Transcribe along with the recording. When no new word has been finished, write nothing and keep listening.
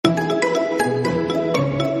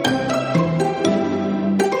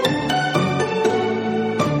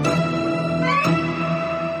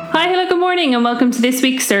morning and welcome to this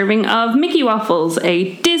week's serving of Mickey Waffles,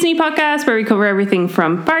 a Disney podcast where we cover everything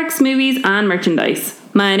from parks, movies and merchandise.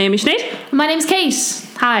 My name is Sinead. My name's Kate.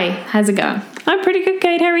 Hi, how's it going? I'm pretty good,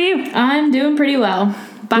 Kate. How are you? I'm doing pretty well.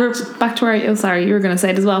 Back to our... Oh, sorry, you were going to say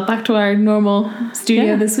it as well. Back to our normal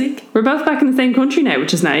studio this week. We're both back in the same country now,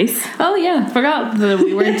 which is nice. Oh, yeah. Forgot that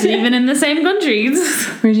we weren't even in the same countries.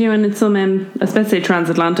 We're doing some, I was about to say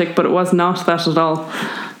transatlantic, but it was not that at all.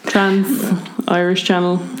 Trans-Irish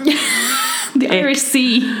channel. The Irish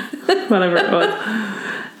Sea. Whatever it was.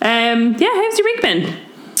 How's your week been?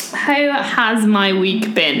 How has my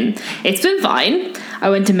week been? It's been fine. I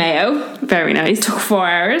went to Mayo. Very nice. Took 4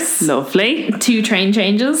 hours. Lovely. 2 train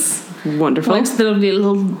changes. Wonderful. Went to the lovely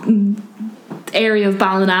little area of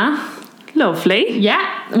Ballina. Lovely.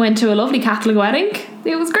 Yeah. Went to a lovely Catholic wedding.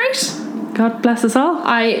 It was great. God bless us all.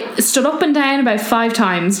 I stood up and down about 5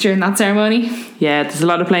 times during that ceremony. Yeah, there's a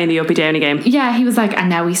lot of playing the uppy downy game. Yeah, he was like, and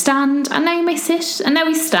now we stand, and now you may sit, and now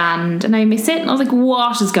we stand, and now you may sit. And I was like,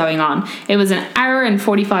 what is going on? It was an hour and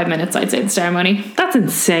 45 minutes, I'd say, the ceremony. That's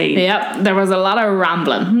insane. Yep, there was a lot of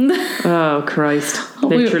rambling. Oh, Christ.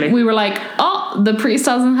 Literally. We were like, oh, the priest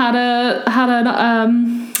hasn't had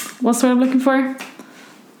an what's the word I'm looking for?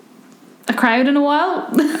 A crowd in a while.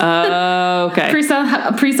 Oh, okay. Priest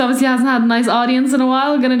obviously hasn't had a nice audience in a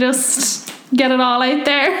while. Gonna just get it all out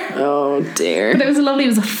there. Oh dear. But it was a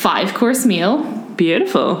 5-course meal.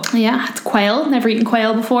 Beautiful. Yeah, it's quail. Never eaten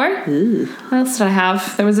quail before. Ooh. What else did I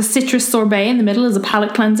have? There was a citrus sorbet in the middle as a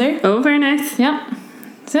palate cleanser. Oh, very nice. Yeah.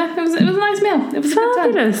 So yeah, it was a nice meal. It was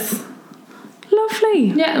fabulous. A good time. Lovely.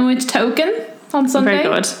 Yeah, and we went to Token on Sunday.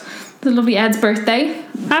 Very good. The lovely Ed's birthday.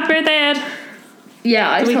 Happy birthday, Ed.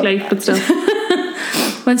 Yeah, a week late, but still.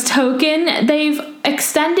 Went to Token. They've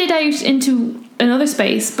extended out into another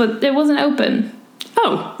space, but it wasn't open.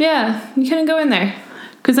 Oh. Yeah, you couldn't go in there.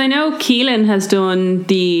 Because I know Keelan has done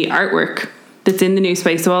the artwork that's in the new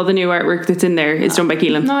space, so all the new artwork that's in there is done by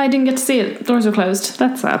Keelan. No, I didn't get to see it. Doors were closed.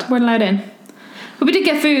 That's sad. Weren't allowed in. But we did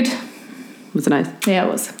get food. Was it nice? Yeah,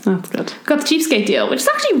 it was. That's good. Got the cheapskate deal, which is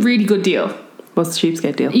actually a really good deal. What's the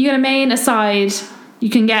cheapskate deal? You get a main, a side.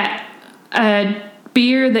 You can get a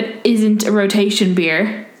beer that isn't a rotation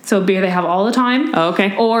beer, so a beer they have all the time. Oh,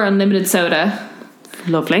 okay. Or unlimited soda.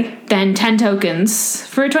 Lovely. Then 10 tokens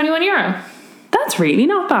for €21. That's really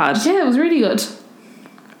not bad. Yeah, it was really good.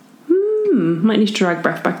 Might need to drag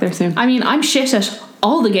Bref back there soon. I mean, I'm shit at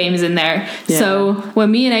all the games in there. Yeah. So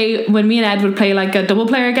when me and Ed would play like a double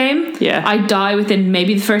player game, I'd die within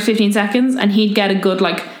maybe the first 15 seconds, and he'd get a good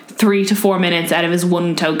like 3 to 4 minutes out of his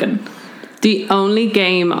one token. The only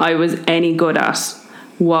game I was any good at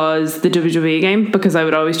was the WWE game, because I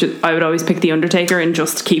would always pick the Undertaker and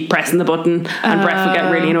just keep pressing the button, and Bref would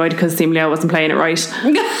get really annoyed because seemingly I wasn't playing it right.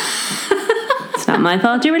 It's not my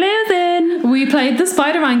fault you were losing. We played the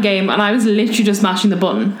Spider-Man game and I was literally just mashing the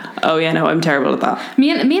button. Oh yeah, no, I'm terrible at that.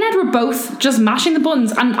 Me and Ed were both just mashing the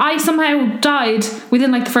buttons, and I somehow died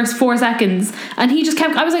within like the first 4 seconds, and he just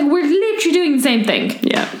kept... I was like, we're literally doing the same thing.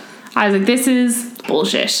 Yeah. I was like, this is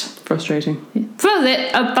bullshit. Frustrating. So that was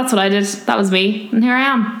it. That's what I did. That was me. And here I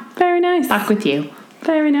am. Very nice. Back with you.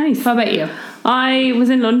 Very nice. How about you? I was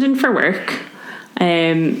in London for work.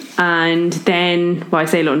 And then, I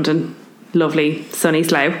say London, lovely sunny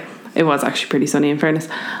Slough. It was actually pretty sunny in fairness.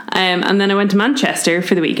 And then I went to Manchester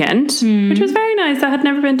for the weekend, which was very nice. I had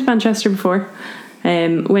never been to Manchester before.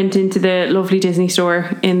 Went into the lovely Disney store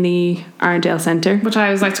in the Arndale Centre. Which I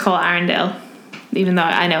always like to call Arndale, even though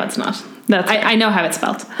I know it's not. I know how it's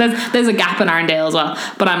spelled. There's a gap in Arndale as well,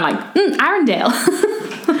 but I'm like, Arndale.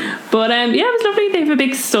 But it was lovely. They have a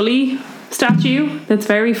big Sully statue that's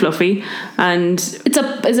very fluffy, and is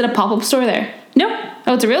it a pop-up store there? No.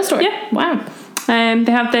 Oh, it's a real store? Yeah. Wow.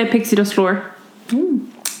 They have the pixie dust floor.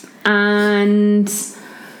 And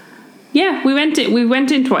yeah, we went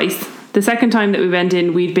in twice. The second time that we went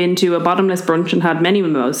in, we'd been to a bottomless brunch and had many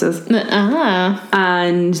mimosas.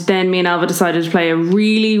 And then me and Alva decided to play a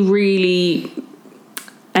really, really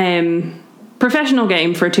professional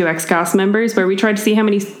game for 2 ex-cast members, where we tried to see how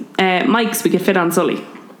many mics we could fit on Sully.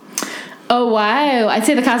 Oh, wow. I'd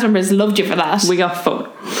say the cast members loved you for that. We got 4.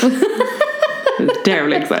 It was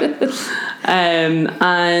terribly excited.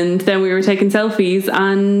 And then we were taking selfies,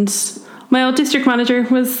 and my old district manager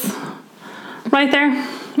was right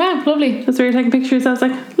there. Wow, lovely. As we were taking pictures, I was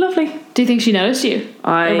like, lovely. Do you think she noticed you?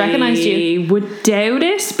 I recognised you? Would doubt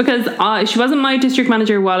it, because she wasn't my district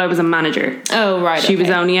manager while I was a manager. Oh, right. She was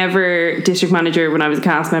only ever district manager when I was a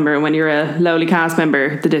cast member, and when you're a lowly cast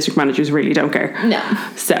member, the district managers really don't care. No.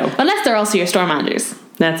 So unless they're also your store managers.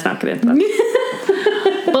 Let's not get into that.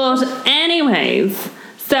 But anyways,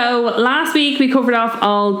 So last week we covered off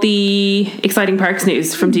all the exciting parks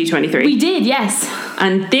news from D23. We did, yes.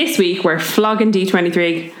 And this week we're flogging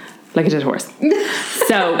D23 like a dead horse.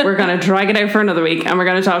 So we're going to drag it out for another week, and we're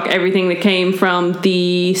going to talk everything that came from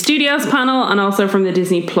the Studios panel and also from the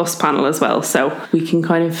Disney Plus panel as well. So we can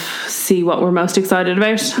kind of see what we're most excited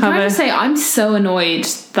about. Can I just say, I'm so annoyed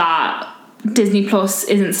that Disney Plus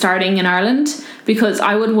isn't starting in Ireland, because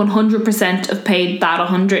I would 100% have paid that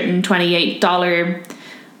 $128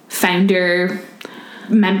 founder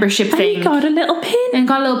membership thing. And got a little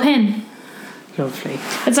pin. Lovely.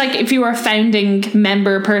 It's like if you were a founding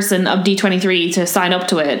member person of D23 to sign up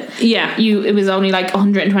to it. Yeah. It was only like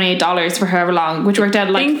 $128 for however long, which worked out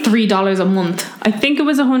like $3 a month. I think it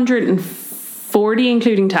was $140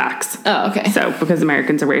 including tax. Oh, okay. So because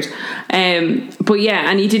Americans are weird. But yeah,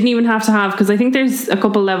 and you didn't even have to have, because I think there's a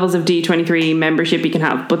couple levels of D23 membership you can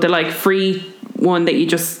have, but they're like free one that you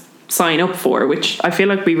just sign up for, which I feel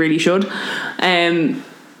like we really should.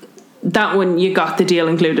 That one, you got the deal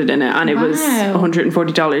included in it, and it was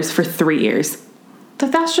 $140 for 3 years.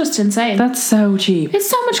 That's just insane. That's so cheap. It's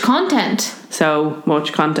so much content. So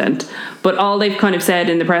much content. But all they've kind of said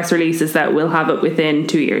in the press release is that we'll have it within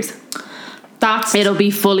 2 years. It'll be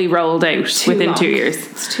fully rolled out within 2 years.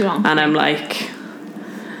 It's too long. And I'm like,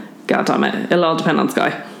 God damn it. It'll all depend on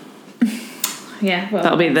Sky. Yeah. Well,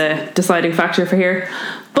 that'll be the deciding factor for here.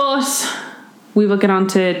 But we will get on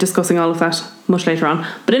to discussing all of that much later on.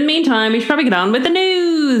 But in the meantime, we should probably get on with the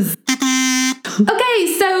news.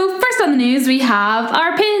 Okay, so first on the news, we have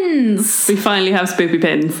our pins. We finally have spoopy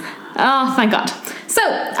pins. Oh, thank God. So,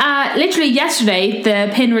 literally yesterday, the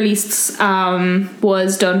pin release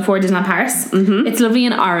was done for Disneyland Paris. Mm-hmm. It's lovely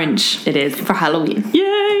in orange. It is. For Halloween.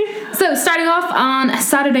 Yay! So, starting off on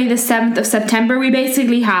Saturday the 7th of September, we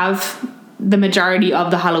basically have the majority of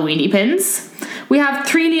the Halloweeny pins. We have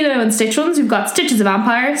 3 Lilo and Stitch ones. We've got Stitch as a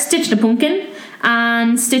vampire, Stitch the pumpkin,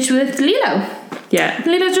 and Stitch with Lilo. Yeah.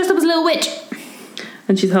 Lilo's dressed up as a little witch.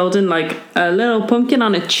 And she's holding like a little pumpkin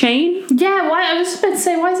on a chain. Yeah, why? I was just about to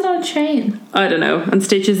say, why is it on a chain? I don't know. And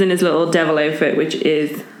Stitch is in his little devil outfit, which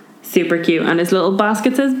is super cute. And his little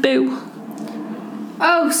basket says boo.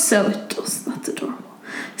 Oh, so it does. That's adorable.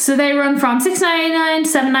 So they run from $6.99 to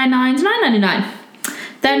 $7.99 to $9.99.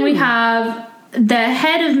 Then we have the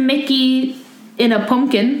head of Mickey in a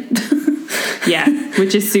pumpkin. Yeah,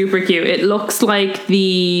 which is super cute. It looks like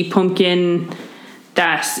the pumpkin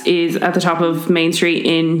that is at the top of Main Street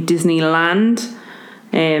in Disneyland,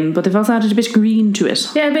 but they've also added a bit of green to it.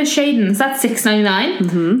 Yeah, a bit of shading. So that's $6.99.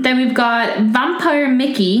 Mm-hmm. Then we've got Vampire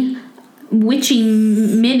Mickey, Witchy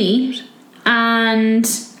Minnie, and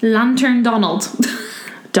Lantern Donald.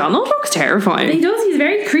 Donald looks terrifying. He does. He's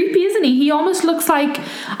very creepy, isn't he? He almost looks like,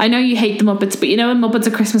 I know you hate the Muppets, but you know in Muppets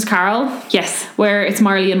A Christmas Carol? Yes. Where it's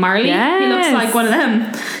Marley and Marley? Yes. He looks like one of them.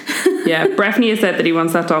 Yeah, Breffney has said that he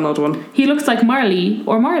wants that Donald one. He looks like Marley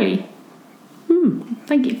or Marley.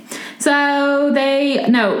 Thank you. So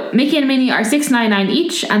Mickey and Minnie are $6.99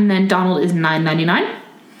 each, and then Donald is $9.99.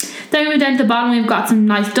 Then we move down to the bottom, we've got some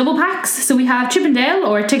nice double packs. So we have Chip and Dale,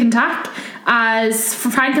 or Tick and Tack, as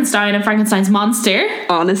Frankenstein and Frankenstein's monster.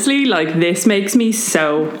 Honestly, like, this makes me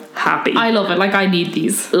so happy. I love it. Like, I need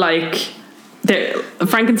these. Like,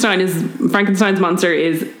 Frankenstein's monster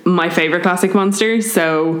is my favorite classic monster.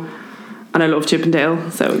 So, and I love Chip and Dale.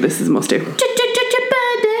 So this is a must do. Chip and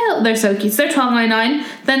Dale. They're so cute. So they're $12.99.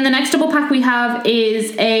 Then the next double pack we have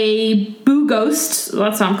is a Boo Ghost.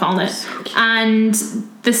 That's what I'm calling it. So and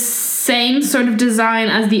the same sort of design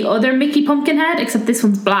as the other Mickey pumpkin head, except this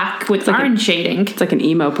one's black with orange shading. It's like an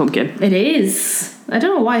emo pumpkin. It is. I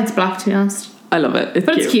don't know why it's black, to be honest. I love it.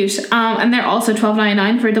 It's cute. And they're also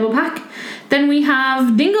 $12.99 for a double pack. Then we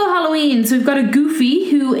have Dingo Halloween. So we've got a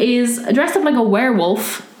Goofy who is dressed up like a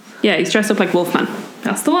werewolf. Yeah, he's dressed up like Wolfman.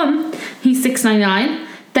 That's the one. He's $6.99.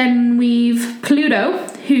 Then we've Pluto,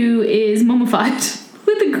 who is mummified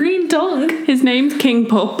with a green tongue. His name's King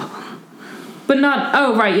Pup. But not...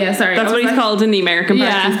 Oh, right, yeah, sorry. That's what he's called in the American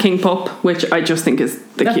press, King Pup, which I just think is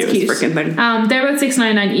the cutest freaking thing. They're about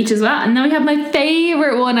 $6.99 each as well. And then we have my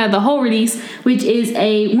favourite one out of the whole release, which is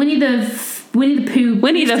a Winnie the Pooh.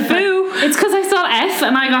 Winnie the Pooh. It's because I saw F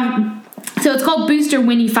and I got... So it's called Booster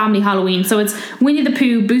Winnie Family Halloween. So it's Winnie the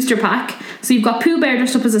Pooh booster pack. So you've got Pooh Bear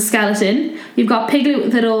dressed up as a skeleton. You've got Piglet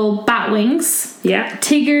with little bat wings. Yeah.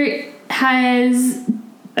 Tigger has...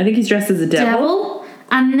 I think he's dressed as a devil.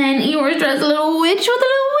 And then Eeyore's dressed as a little witch with a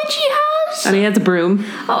little witchy hat. And he has a broom.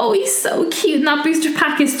 Oh, he's so cute. And that booster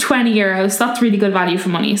pack is €20. So that's really good value for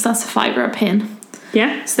money. So that's a €5 a pin.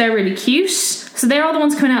 Yeah. So they're really cute. So they're all the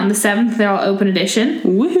ones coming out on the 7th. They're all open edition.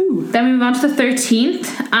 Woohoo. Then we move on to the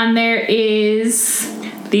 13th. And there is...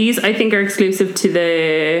 These, I think, are exclusive to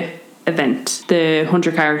the event, the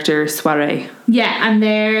 100 character soiree. Yeah, and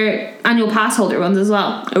they're annual pass holder ones as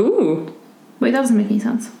well. Ooh. Wait, that doesn't make any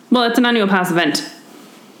sense. Well, it's an annual pass event.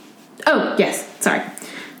 Oh, yes. Sorry.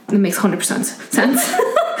 That makes 100% sense.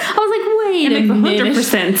 I was like, wait a minute.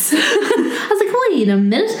 100%. I was like, wait a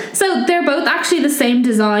minute. So they're both actually the same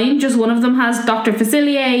design, just one of them has Dr.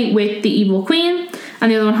 Facilier with the Evil Queen,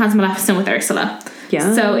 and the other one has Maleficent with Ursula.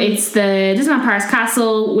 Yeah. So it's the Disneyland Paris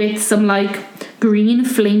castle with some like green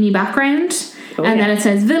flamey background, and then it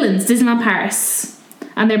says Villains, Disneyland Paris.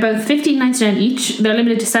 And they're both $15.99 each. They're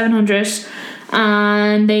limited to 700.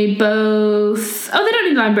 And they both... Oh, they don't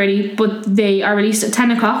need Line Birdie, but they are released at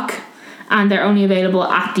 10 o'clock. And they're only available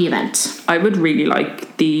at the event. I would really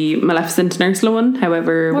like the Maleficent and Ursula one.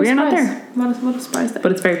 However, we're not there. What a surprise there.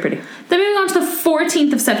 But it's very pretty. Then moving on to the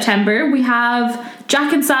 14th of September, we have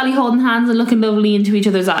Jack and Sally holding hands and looking lovely into each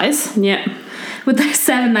other's eyes. Yeah. With their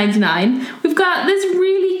 $7.99. We've got this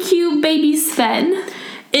really cute baby Sven.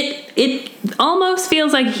 It almost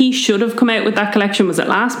feels like he should have come out with that collection. Was it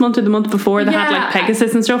last month or the month before that had like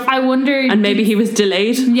Pegasus and stuff? I wondered. And maybe he was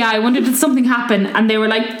delayed. Yeah, I wondered, did something happen? And they were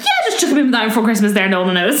like, yeah, just chuck him in with that before Christmas there, no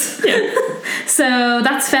one knows. Yeah. So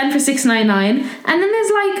that's Sven for $6.99. And then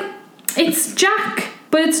there's like, it's Jack,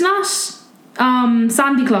 but it's not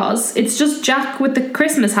Sandy Claus. It's just Jack with the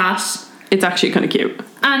Christmas hat. It's actually kind of cute.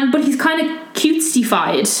 But he's kind of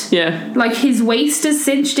cutesy-fied. Yeah. Like his waist is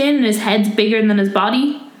cinched in and his head's bigger than his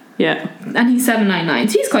body. Yeah. And he's $7.99,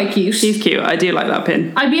 so he's quite cute. He's cute. I do like that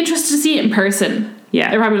pin. I'd be interested to see it in person.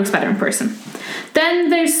 Yeah. It probably looks better in person. Then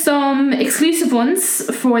there's some exclusive ones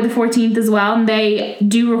for the 14th as well, and they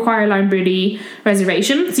do require Line Birdie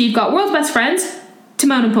reservation. So you've got World's Best Friends,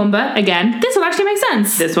 Timon and Pumbaa. Again, this will actually make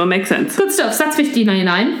sense. This one makes sense. Good stuff. So that's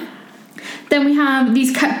 $15.99. Then we have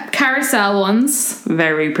these carousel ones.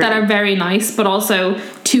 Very pretty. That are very nice, but also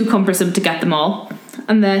too cumbersome to get them all.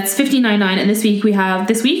 And that's $15.99. And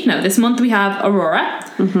this month we have Aurora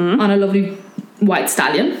on a lovely white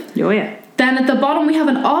stallion. Oh yeah. Then at the bottom we have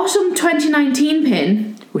an autumn 2019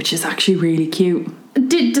 pin, which is actually really cute.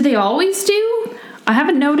 Do they always do? I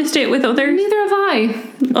haven't noticed it with other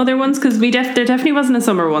ones because there definitely wasn't a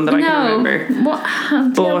summer one that I can remember. What?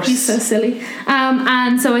 Don't be so silly.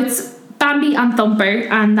 And so it's Bambi and Thumper,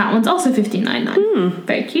 and that one's also $15.99.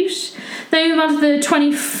 Very cute. Then we move on to the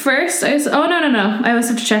 21st. No. I always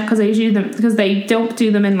have to check because I usually do them because they don't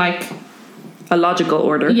do them in like a logical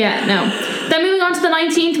order. Yeah, no. Then moving on to the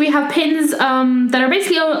 19th, we have pins that are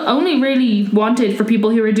basically only really wanted for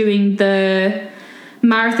people who are doing the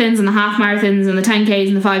marathons and the half marathons and the 10Ks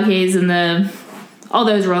and the 5Ks and all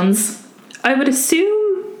those runs. I would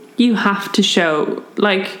assume you have to show,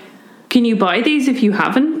 like, can you buy these if you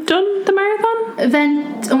haven't done the marathon?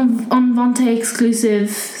 Event on Vente exclusive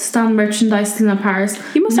stand merchandise in Paris.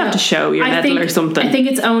 You must have to show your medal or something. I think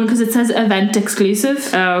it's own because it says event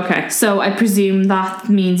exclusive. Oh, okay. So I presume that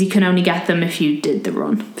means you can only get them if you did the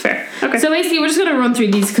run. Fair. Okay. So basically we're just going to run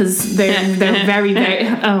through these because they're very, very...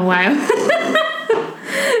 Oh, wow.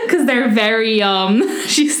 Because they're very...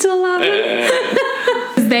 She's still laughing.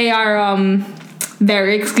 They are...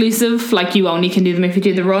 very exclusive, like you only can do them if you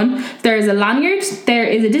do the run. There is a lanyard, there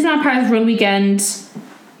is a Disneyland Paris Run Weekend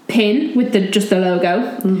pin with just the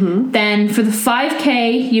logo. Then for the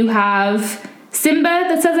 5K you have Simba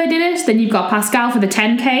that says I did it. Then you've got Pascal for the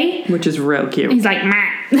 10K, which is real cute. He's like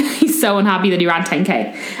meh. He's so unhappy that he ran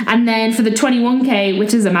 10K. And then for the 21K,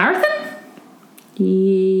 which is a marathon,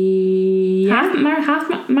 half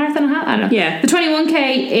marathon and half, I don't know. Yeah. The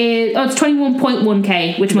 21K is it's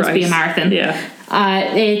 21.1K, which must be a marathon. Yeah.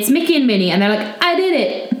 It's Mickey and Minnie, and they're like, I did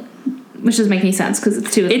it, which doesn't make any sense because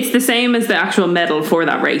it's two of them. It's the same as the actual medal for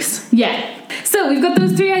that race. Yeah. So we've got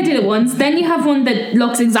those three I did it ones. Then you have one that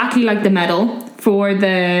looks exactly like the medal for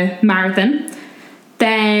the marathon.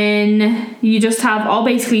 Then you just have all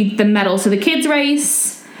basically the medal. So the kids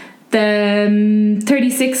race, the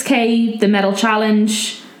 36K, the medal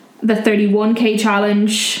challenge, the 31K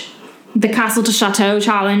challenge, the Castle to Chateau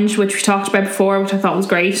challenge, which we talked about before, which I thought was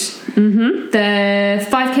great. The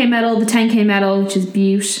 5K medal, the 10K medal, which is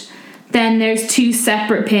beaut. Then there's two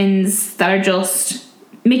separate pins that are just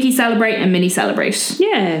Mickey Celebrate and Minnie Celebrate.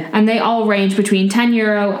 Yeah. And they all range between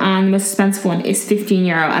 €10 and the most expensive one is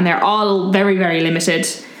 €15. And they're all very, very limited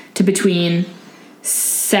to between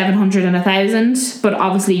 700 and 1,000. But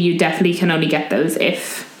obviously you definitely can only get those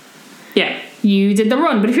if you did the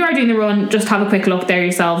run. But if you are doing the run, just have a quick look there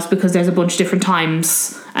yourselves because there's a bunch of different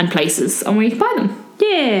times and places and where you can buy them.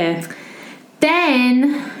 Yeah.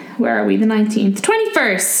 Then, where are we? The 19th.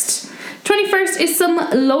 21st. 21st is some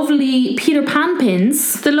lovely Peter Pan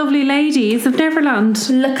pins. The lovely ladies of Neverland.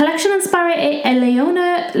 The collection inspired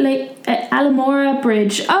Eleona Alamora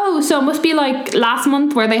Bridge. Oh, so it must be like last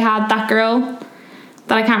month where they had that girl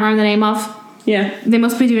that I can't remember the name of. Yeah. They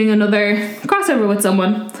must be doing another crossover with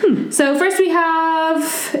someone. So first we have...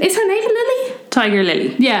 Is her name Lily? Tiger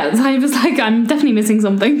Lily. Yeah, I was like, I'm definitely missing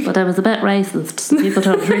something. But I was a bit racist, so people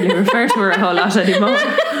don't really refer to her a whole lot anymore.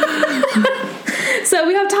 So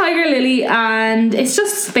we have Tiger Lily, and it's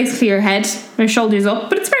just basically her head, her shoulders up,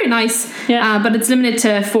 but it's very nice. Yeah. But it's limited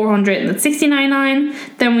to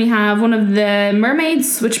 469.9. Then we have one of the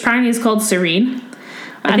mermaids, which apparently is called Serene.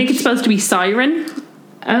 I think it's supposed to be Siren.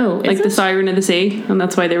 Oh, like the siren of the sea, and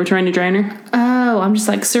that's why they were trying to drown her. Oh, I'm just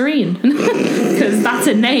like Serene, because that's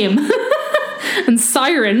a name. And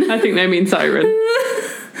Siren. I think they mean Siren.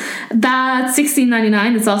 That's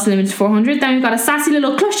 $16.99. It's also limited to 400. Then we've got a sassy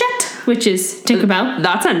little clochette, which is Tinkerbell.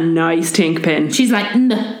 That's a nice Tink pin. She's like,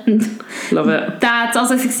 love it. That's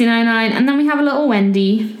also $16.99. And then we have a little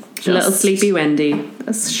Wendy. A little sleepy Wendy.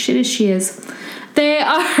 As shit as she is. They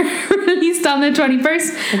are released on the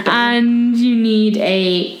 21st, and you need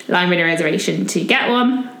a line reader reservation to get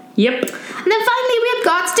one. Yep. And then finally we've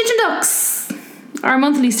got Stitch and Ducks. Our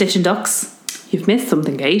monthly Stitch and Ducks. You've missed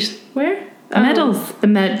something, Kate. Where? Medals. The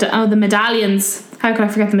medallions. How could I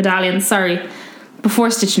forget the medallions? Sorry. Before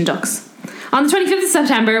Stitch and Ducks. On the 25th of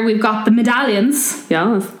September, we've got the medallions.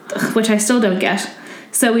 Yes. Which I still don't get.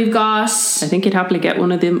 So we've got... I think you'd happily get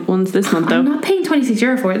one of the ones this month, though. I'm not paying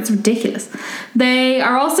 €26 for it. It's ridiculous. They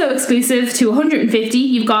are also exclusive to 150.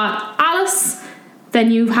 You've got Alice.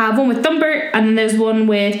 Then you have one with Thumper. And then there's one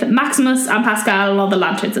with Maximus and Pascal and all the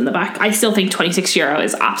lanterns in the back. I still think €26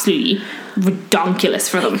 is absolutely redonkulous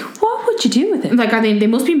for them. What would you do with it? Like, are they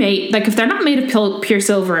must be made... Like, if they're not made of pure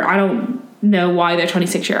silver, I don't know why they're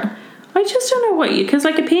 €26. I just don't know what you... Because,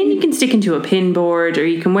 like, a pin you can stick into a pin board, or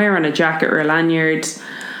you can wear on a jacket or a lanyard.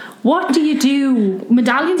 What do you do?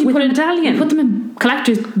 Medallions, with a medallion? You put them in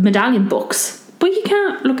collector's medallion books. But you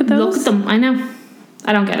can't look at those. Look at them, I know.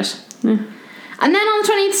 I don't get it. Yeah. And then on the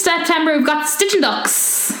 20th of September, we've got Stitch and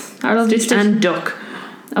Ducks. Our lovely Stitch and Duck.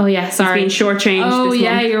 Oh, yeah, sorry. It's been shortchanged this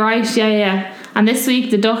yeah, month. you're right. Yeah. And this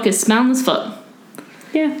week, the duck is smelling his foot.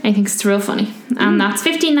 Yeah. I think it's real funny. And that's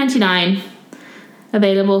 $15.99.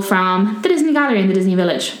 Available from the Disney Gallery in the Disney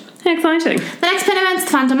Village. Exciting. The next pin event's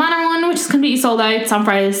the Phantom Manor one, which is completely sold out. It's on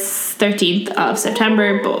Friday the 13th of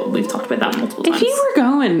September, but we've talked about that multiple times. If you were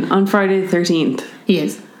going on Friday the 13th... He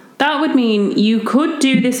is. That would mean you could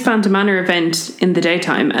do this Phantom Manor event in the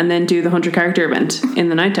daytime and then do the 100 character event in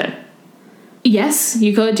the nighttime. Yes,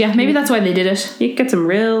 you could, yeah. Maybe that's why they did it. You could get some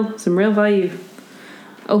real value.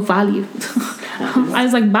 Oh, value. I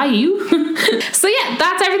was like, value. So yeah,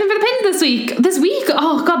 that's everything for the pins this week.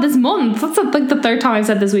 Oh god, this month. That's like the third time I've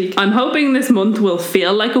said this week. I'm hoping this month will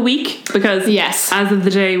feel like a week, because yes, as of the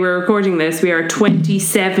day we're recording this, we are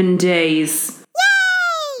 27 days.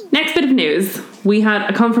 Yay! Next bit of news. We had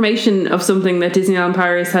a confirmation of something that Disneyland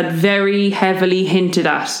Paris had very heavily hinted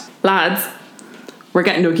at. Lads, we're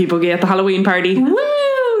getting Oogie Boogie at the Halloween party.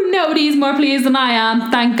 Woo! Nobody's more pleased than I am,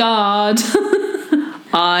 thank God.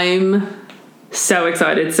 I'm so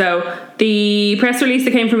excited. So the press release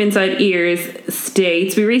that came from Inside Ears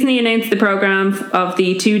states, we recently announced the programme of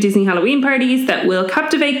the 2 Disney Halloween parties that will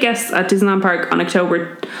captivate guests at Disneyland Park on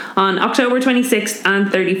October 26th and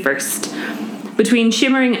 31st. Between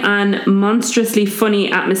shimmering and monstrously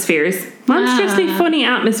funny atmospheres. Funny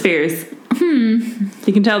atmospheres.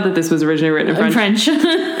 You can tell that this was originally written in French.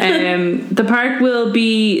 The park will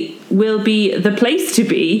be the place to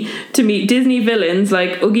be to meet Disney villains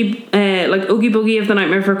like Oogie Boogie of The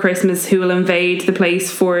Nightmare Before Christmas, who will invade the place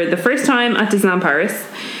for the first time at Disneyland Paris.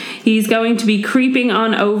 He's going to be creeping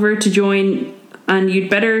on over to join, and you'd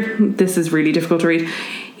better... This is really difficult to read.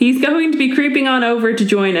 He's going to be creeping on over to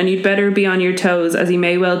join, and you'd better be on your toes, as he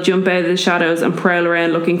may well jump out of the shadows and prowl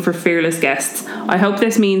around looking for fearless guests. I hope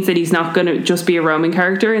this means that he's not going to just be a roaming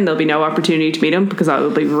character and there'll be no opportunity to meet him, because I will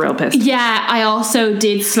be real pissed. Yeah, I also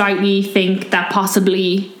did slightly think that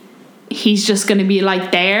possibly he's just going to be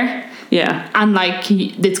like there. Yeah. And like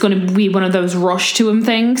it's going to be one of those rush to him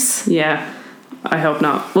things. Yeah. I hope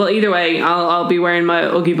not. Well, either way, I'll be wearing my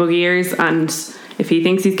Oogie Boogie ears, and if he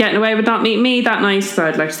thinks he's getting away with not meeting me that night, so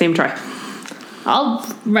I'd like to see him try. All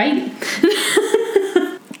right.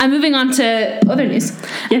 And moving on to other news.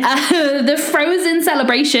 Yes. The Frozen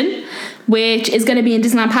celebration, which is going to be in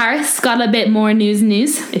Disneyland Paris, got a bit more news.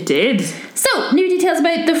 It did. So, new details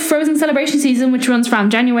about the Frozen celebration season, which runs from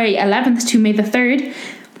January 11th to May the 3rd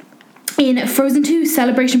in Frozen 2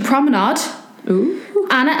 Celebration Promenade. Ooh.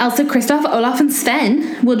 Anna, Elsa, Kristoff, Olaf and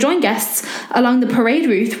Sven will join guests along the parade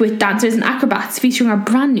route with dancers and acrobats featuring our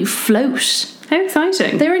brand new float. How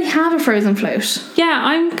exciting. They already have a Frozen float. Yeah,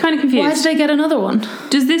 I'm kind of confused. Why did they get another one?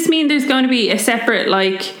 Does this mean there's going to be a separate,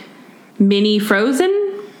 like, mini Frozen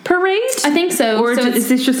parade? I think so. Or is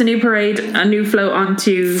this just a new parade, a new float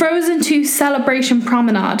onto... Frozen 2 Celebration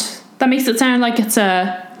Promenade. That makes it sound like it's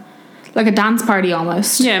a dance party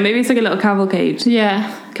almost. Yeah, maybe it's like a little cavalcade.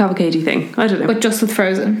 Yeah. Cavalcadey thing. I don't know. But just with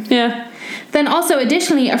Frozen. Yeah. Then also,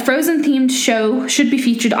 additionally, a Frozen themed show should be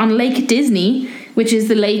featured on Lake Disney, which is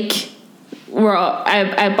the lake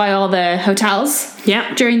out by all the hotels.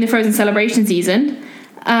 Yeah. During the Frozen celebration season.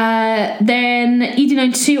 Then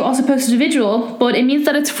ED92 also posted a visual, but it means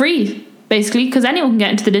that it's free, basically, because anyone can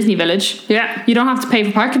get into the Disney Village. Yeah. You don't have to pay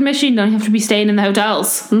for parking admission, you don't have to be staying in the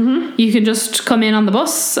hotels. Mm-hmm. You can just come in on the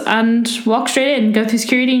bus and walk straight in, go through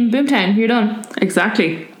security in Boomtown, you're done.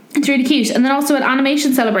 Exactly. It's really cute. And then also an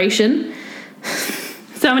animation celebration.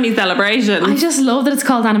 So many celebrations. I just love that it's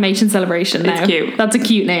called Animation Celebration now. It's cute. That's a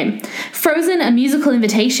cute name. Frozen, a musical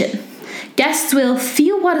invitation. Guests will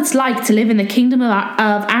feel what it's like to live in the kingdom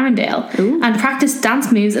of Arendelle. Ooh. And practice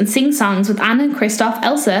dance moves and sing songs with Anna and Kristoff,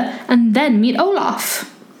 Elsa, and then meet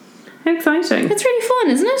Olaf. How exciting. It's really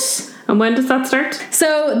fun, isn't it? And when does that start?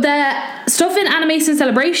 So the stuff in Animation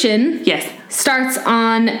Celebration starts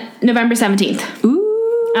on November 17th.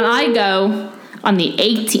 Ooh. And I go on the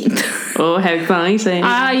 18th. Oh, how exciting.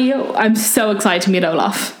 I'm so excited to meet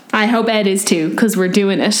Olaf. I hope Ed is too, because we're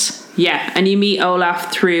doing it. Yeah, and you meet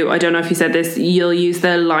Olaf through, I don't know if you said this, you'll use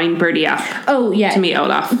the Line Birdie app. Oh, yeah. To meet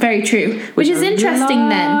Olaf. Very true. Which is interesting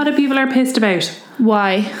then. A lot of people are pissed about.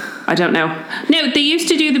 Why? I don't know. No, they used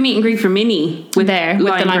to do the meet and greet for Minnie with the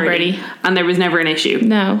Line Birdie, and there was never an issue.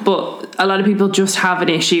 No. But a lot of people just have an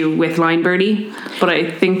issue with Line Birdie, but I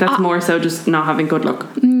think that's more so just not having good luck.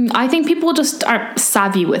 I think people just aren't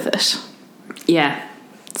savvy with it. Yeah.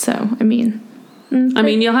 So, I mean,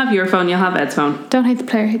 you'll have your phone, you'll have Ed's phone. Don't hate the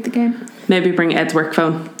player, hate the game. Maybe bring Ed's work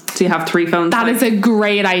phone. So you have 3 phones. That is a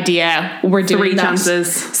great idea. We're doing 3 that.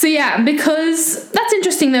 chances. So yeah, because that's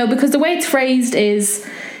interesting though, because the way it's phrased is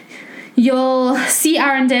you'll see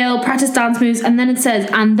Arendelle, practice dance moves, and then it says,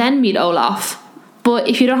 and then meet Olaf. But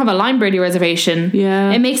if you don't have a Line Birdie reservation,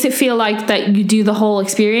 it makes it feel like that you do the whole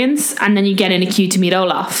experience and then you get in a queue to meet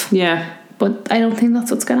Olaf. Yeah. But I don't think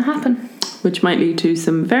that's what's going to happen. Which might lead to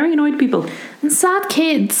some very annoyed people. And sad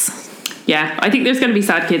kids. Yeah, I think there's going to be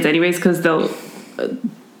sad kids anyways, because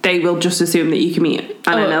they will just assume that you can meet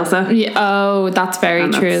Anna and Elsa. Yeah, that's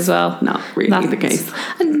very true as well. Not really the case.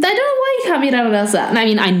 I don't know why you can't meet Anna and Elsa. I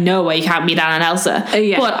mean, I know why you can't meet Anna and Elsa.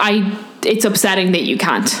 But it's upsetting that you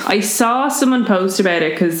can't. I saw someone post about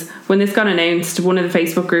it because when this got announced, one of the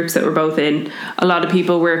Facebook groups that we're both in, a lot of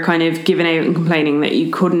people were kind of giving out and complaining that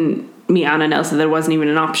you couldn't meet Anna and Elsa, there wasn't even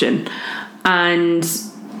an option. And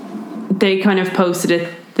they kind of posted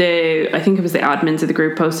it. I think it was the admins of the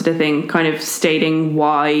group posted a thing kind of stating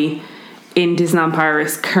why in Disneyland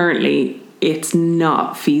Paris currently it's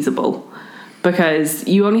not feasible, because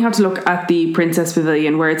you only have to look at the Princess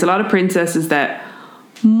Pavilion, where it's a lot of princesses that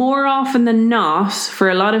more often than not, for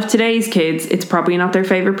a lot of today's kids, it's probably not their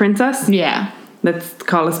favourite princess. Yeah. Let's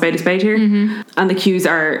call a spade here. Mm-hmm. And the queues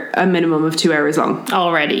are a minimum of 2 hours long.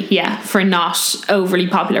 Already, yeah. For not overly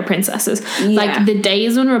popular princesses. Yeah. Like the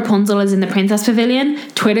days when Rapunzel is in the Princess Pavilion,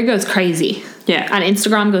 Twitter goes crazy. Yeah. And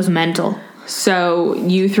Instagram goes mental. So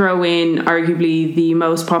you throw in arguably the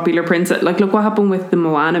most popular princess. Like, look what happened with the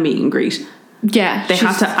Moana meet and greet. Yeah. They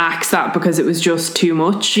had to axe that because it was just too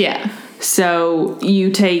much. Yeah. So you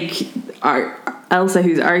take Elsa,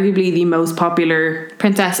 who's arguably the most popular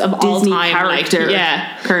princess of all Disney time character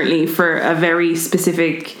currently for a very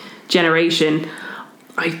specific generation.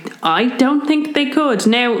 I don't think they could.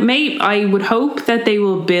 Now, I would hope that they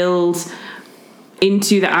will build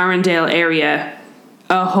into the Arendelle area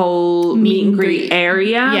a whole meet and greet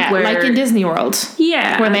area. Yeah, where, like in Disney World.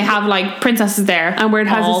 Yeah. Where they have like princesses there. And where it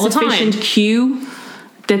has a sufficient queue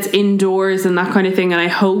that's indoors and that kind of thing. And I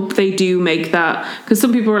hope they do make that, because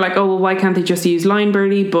some people were like, oh well, why can't they just use Line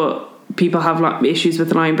Birdie? But people have issues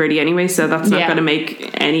with Line Birdie anyway, so that's not going to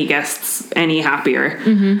make any guests any happier.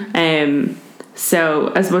 Mm-hmm. So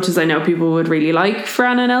as much as I know people would really like for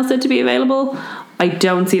Anna and Elsa to be available, I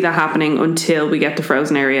don't see that happening until we get the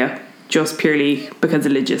Frozen area, just purely because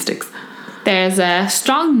of logistics. There's a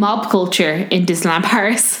strong mob culture in Disneyland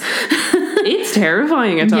Paris. It's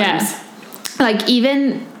terrifying at times. Yeah. Like,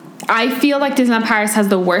 even I feel like Disneyland Paris has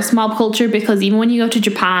the worst mob culture, because even when you go to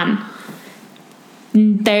Japan,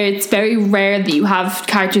 it's very rare that you have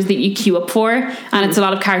characters that you queue up for, and it's a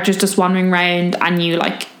lot of characters just wandering around and you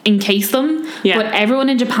like encase them. But everyone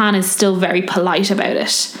in Japan is still very polite about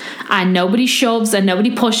it, and nobody shoves and nobody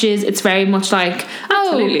pushes. It's very much like,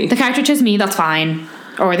 Absolutely. the character chose me, that's fine,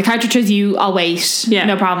 or the character chose you, I'll wait,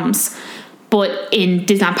 no problems. But in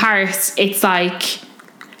Disneyland Paris, it's like,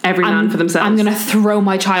 every man for themselves. I'm gonna throw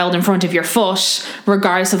my child in front of your foot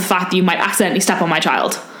regardless of the fact that you might accidentally step on my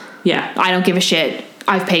child. I don't give a shit.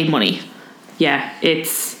 I've paid money.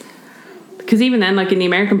 It's because even then, like in the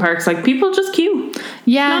American parks, like people just queue.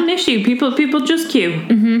 Not an issue. People just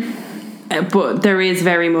queue. But there is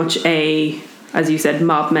very much a, as you said,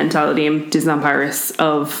 mob mentality in Disneyland Paris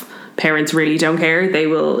of parents really don't care. They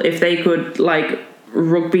will, if they could like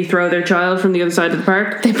rugby throw their child from the other side of the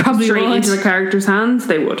park, they probably straight would. into the character's hands,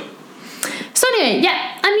 they would. So anyway,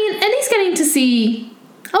 I mean, at least getting to see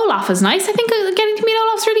Olaf is nice. I think getting to meet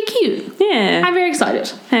Olaf's really cute. I'm very excited.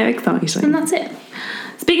 How exciting. And that's it.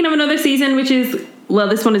 Speaking of another season, which is, well,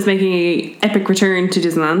 this one is making an epic return to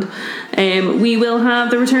Disneyland. We will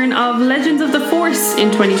have the return of Legends of the Force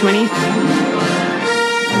in 2020.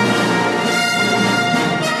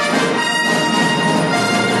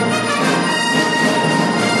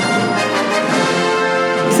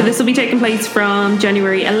 So this will be taking place from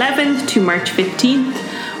January 11th to March 15th,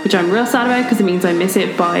 which I'm real sad about because it means I miss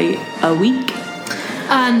it by a week.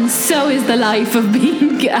 And so is the life of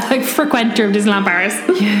being a frequenter of Disneyland Paris.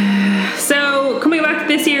 So coming back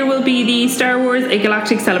this year will be the Star Wars A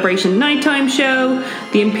Galactic Celebration Nighttime Show,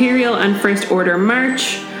 the Imperial and First Order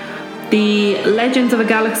March, the Legends of a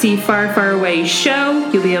Galaxy Far Far Away show.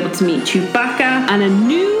 You'll be able to meet Chewbacca, and a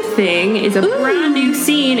new thing is a brand new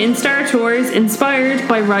scene in Star Tours inspired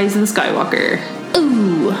by Rise of the Skywalker.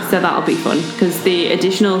 So that'll be fun because the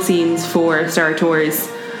additional scenes for Star Tours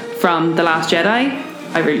from The Last Jedi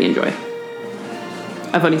I really enjoy.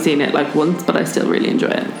 I've only seen it like once, but I still really enjoy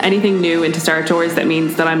it. Anything new into Star Tours that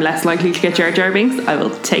means that I'm less likely to get Jar Jar Binks, I will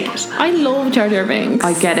take it. I love Jar Jar Binks.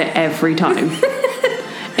 I get it every time.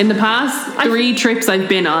 In the past 3 trips I've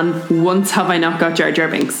been on, once have I not got Jar Jar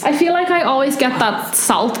Binks. I feel like I always get that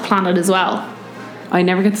Salt Planet as well. I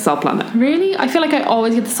never get the Salt Planet. Really? I feel like I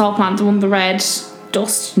always get the Salt Planet, the one with the red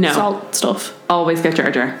dust, salt stuff. Always get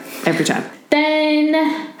Jar Jar, every time.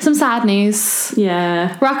 Then, some sad news.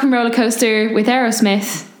 Yeah. Rock and Roller Coaster with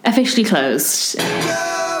Aerosmith officially closed.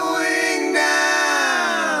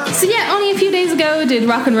 So yeah, only a few days ago did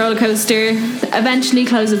Rock and Roller Coaster eventually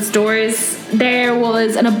close its doors. There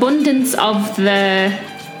was an abundance of the...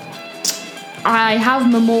 I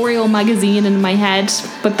have Memorial magazine in my head,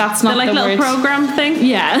 but that's not the little word. program thing.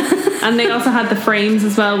 Yeah. And they also had the frames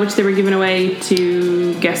as well, which they were giving away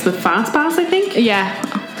to guests with Fast Pass, I think.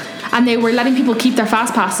 Yeah. And they were letting people keep their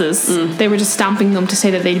Fast Passes. They were just stamping them to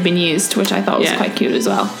say that they'd been used, which I thought was quite cute as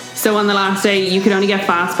well. So on the last day, you could only get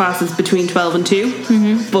Fast Passes between 12 and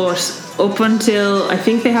 2. But up until, I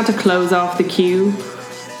think they had to close off the queue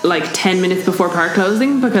like 10 minutes before park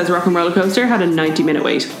closing because Rock and Roller Coaster had a 90-minute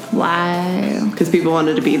wait. Wow. Because people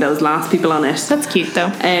wanted to be those last people on it. That's cute though.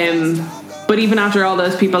 But even after all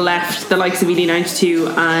those people left, the likes of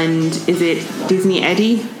ED92 and is it Disney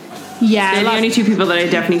Eddie? Yeah. They're the only 2 people that I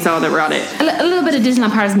definitely saw that were on it. A little bit of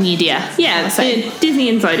Disneyland Paris media. Yeah, the Disney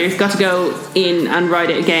insiders got to go in and ride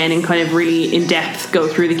it again and kind of really in depth go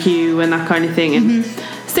through the queue and that kind of thing and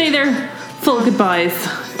say their full goodbyes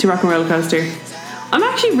to Rock and Roller Coaster. I'm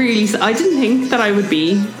actually really... I didn't think that I would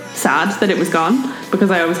be sad that it was gone because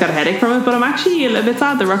I always got a headache from it, but I'm actually a little bit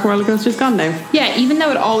sad that Rock and Roller Coaster's gone now. Yeah, even though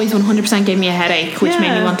it always 100% gave me a headache, which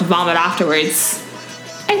made me want to vomit afterwards,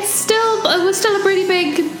 it was still a pretty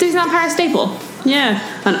big Disneyland Paris staple. Yeah,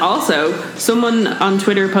 and also someone on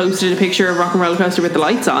Twitter posted a picture of Rock and Roller Coaster with the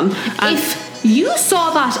lights on. And if you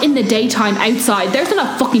saw that in the daytime outside, there's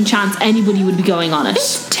not a fucking chance anybody would be going on it.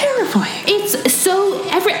 It's terrifying. It's so...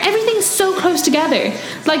 everything's so close together.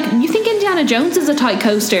 Like, you think Indiana Jones is a tight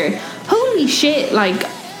coaster. Holy shit, like...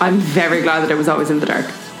 I'm very glad that it was always in the dark.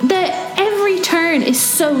 Every turn is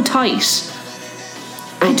so tight.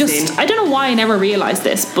 I don't know why I never realised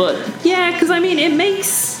this, but... Yeah, because I mean, it makes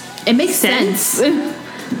sense.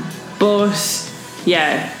 But,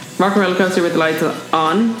 yeah, Rock and Roller Coaster with the lights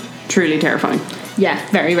on, truly terrifying. Yeah,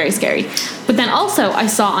 very, very scary. But then also, I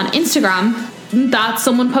saw on Instagram that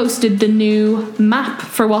someone posted the new map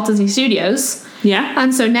for Walt Disney Studios. Yeah.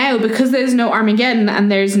 And so now, because there's no Armageddon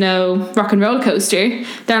and there's no Rock and Roller Coaster,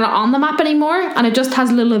 they're not on the map anymore, and it just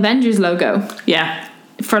has a little Avengers logo. Yeah.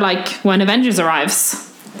 For, like, when Avengers arrives.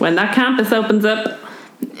 When that campus opens up.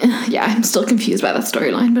 Yeah, I'm still confused by that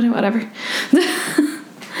storyline, but whatever.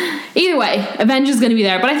 Either way, Avengers is going to be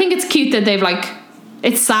there. But I think it's cute that they've, like,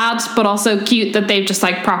 It's sad, but also cute that they've just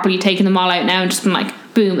like properly taken them all out now and just been like,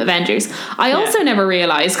 boom, Avengers. I also never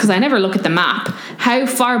realised, because I never look at the map, how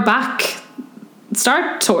far back the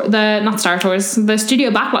Studio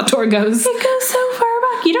Backlot tour goes. It goes so far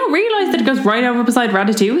back. You don't realise that it goes right over beside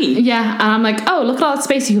Ratatouille. Yeah, and I'm like, oh, look at all that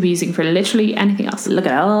space you could be using for literally anything else. Look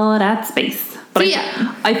at all that space. But So,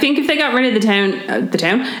 I think if they got rid of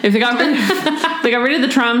if they got rid of the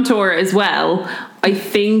tram tour as well, I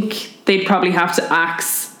think they'd probably have to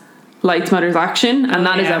axe Lights Matters Action, and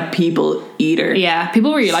that is a people eater. Yeah,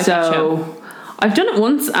 people really like that show. I've done it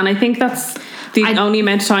once, and I think that's the only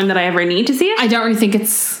amount of time that I ever need to see it. I don't really think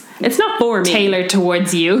it's not for me. Tailored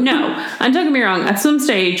towards you. No, and don't get me wrong, at some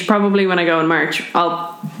stage, probably when I go in March,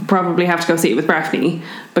 I'll probably have to go see it with Breffney,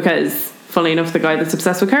 because funnily enough, the guy that's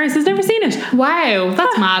obsessed with cars has never seen it. Wow,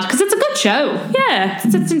 that's mad, because it's a good show. Yeah.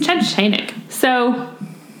 It's entertaining. So,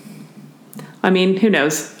 I mean, who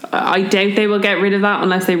knows? I doubt they will get rid of that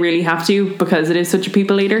unless they really have to, because it is such a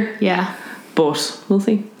people eater. Yeah. But we'll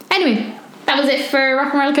see. Anyway, that was it for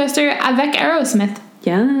Rock and Roller Coaster avec Aerosmith.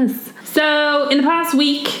 Yes. So, in the past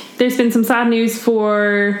week, there's been some sad news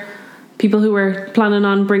for people who were planning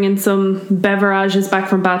on bringing some beverages back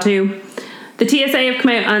from Batu. The TSA have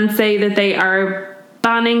come out and say that they are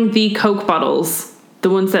banning the Coke bottles, the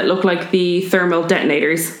ones that look like the thermal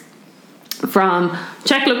detonators, from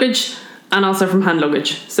check luggage and also from hand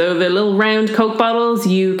luggage. So the little round Coke bottles,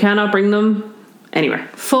 you cannot bring them anywhere.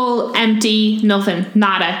 Full, empty, nothing,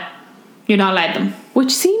 nada. You're not allowed them.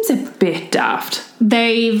 Which seems a bit daft.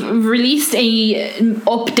 They've released an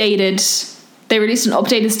updated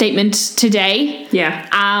statement today.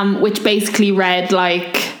 Yeah. Which basically read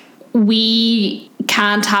like, we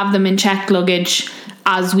can't have them in checked luggage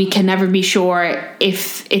as we can never be sure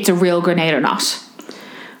if it's a real grenade or not.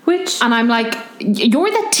 And I'm like, you're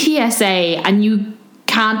the TSA and you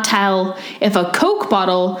can't tell if a Coke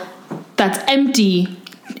bottle that's empty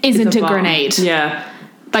isn't a grenade. Yeah.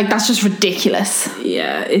 Like, that's just ridiculous.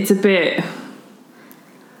 Yeah, it's a bit...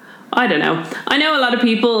 I don't know. I know a lot of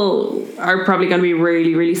people are probably going to be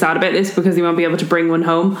really, really sad about this because they won't be able to bring one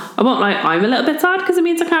home. I won't lie, I'm a little bit sad because it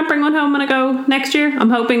means I can't bring one home when I go next year. I'm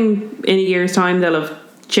hoping in a year's time they'll have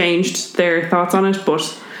changed their thoughts on it,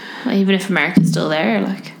 but... Well, even if America's still there,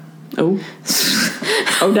 like... Oh.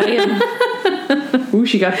 Oh, damn. Ooh,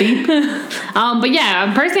 she got deep. But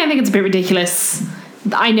yeah, personally I think it's a bit ridiculous.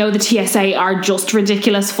 I know the TSA are just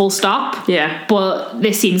ridiculous, full stop. Yeah. But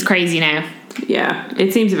this seems crazy now. Yeah,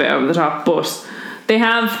 it seems a bit over the top, but they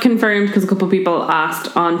have confirmed, because a couple of people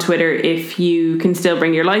asked on Twitter if you can still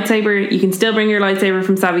bring your lightsaber. You can still bring your lightsaber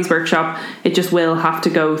from Savvy's workshop. It just will have to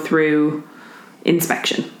go through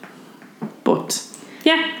inspection. But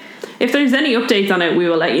yeah, if there's any updates on it, we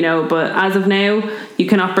will let you know. But as of now, you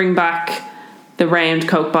cannot bring back the round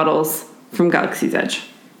Coke bottles from Galaxy's Edge.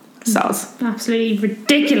 Soz. Absolutely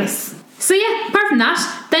ridiculous. So yeah, apart from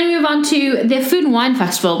that, then we move on to the Food and Wine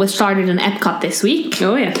Festival, which started in Epcot this week.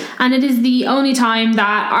 Oh yeah. And it is the only time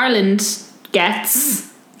that Ireland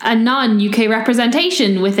gets a non-UK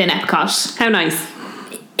representation within Epcot. How nice.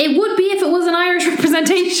 It would be if it was an Irish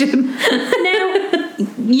representation. Now,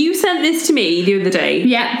 you sent this to me the other day.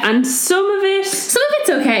 Yeah. And some of it's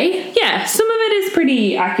okay. Yeah, some of it is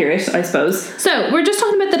pretty accurate, I suppose. So, we're just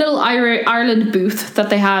talking about the little Ireland booth that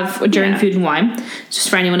they have during Food and Wine. Just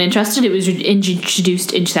for anyone interested, it was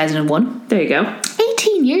introduced in 2001. There you go.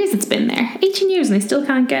 18 years it's been there. 18 years and they still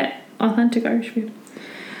can't get authentic Irish food.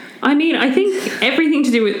 I mean, I think everything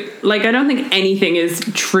to do with, like, I don't think anything is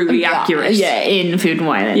truly accurate. Yeah, in Food and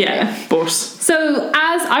Wine. Yeah, but... So,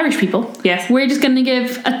 as Irish people, yes, we're just going to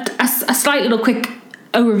give a slight little quick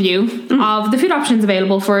overview of the food options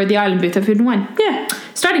available for the Ireland booth of Food and Wine. Yeah.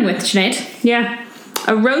 Starting with, Sinead. Yeah.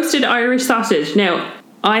 A roasted Irish sausage. Now,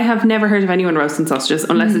 I have never heard of anyone roasting sausages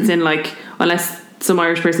unless it's in, like, unless some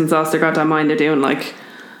Irish person's lost their goddamn mind, they're doing, like,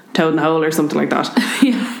 Toad in the Hole or something like that.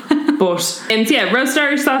 Yeah. But, so yeah, roasted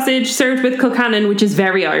Irish sausage served with Kilcannon, which is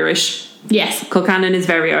very Irish. Yes. Kilcannon is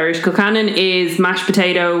very Irish. Kilcannon is mashed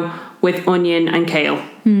potato with onion and kale.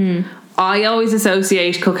 I always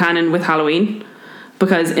associate Kilcannon with Halloween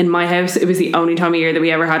because in my house it was the only time of year that we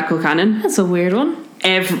ever had Kilcannon. That's a weird one.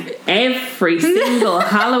 Every single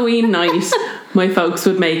Halloween night my folks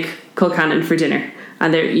would make Kilcannon for dinner.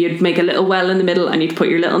 And there, you'd make a little well in the middle and you'd put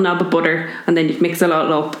your little knob of butter and then you'd mix it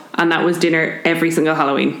all up. And that was dinner every single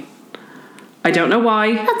Halloween. I don't know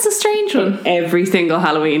why. That's a strange one. Every single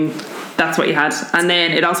Halloween, that's what you had. And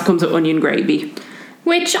then it also comes with onion gravy.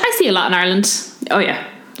 Which I see a lot in Ireland. Oh yeah.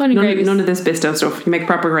 None of this Bisto stuff. You make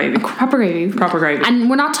proper gravy. Proper gravy. Proper gravy. And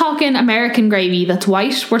we're not talking American gravy that's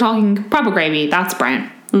white. We're talking proper gravy that's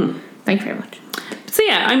brown. Thank you very much. So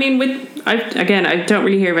yeah, I mean, I don't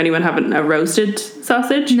really hear of anyone having a roasted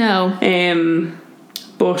sausage. No.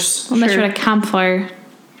 But Unless you're at a campfire.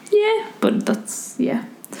 Yeah. But that's, yeah.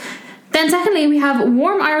 Then secondly, we have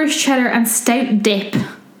warm Irish cheddar and stout dip.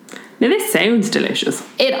 Now this sounds delicious.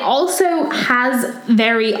 It also has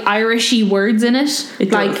very Irishy words in it.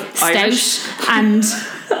 Like stout Irish. and...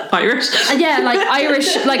 Irish? Yeah, like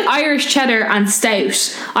Irish cheddar and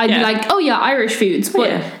stout. I'd be like, oh yeah, Irish foods.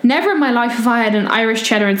 But never in my life have I had an Irish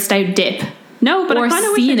cheddar and stout dip. No, but I kind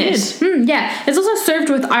of wish I did. Yeah, it's also served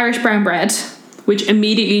with Irish brown bread. Which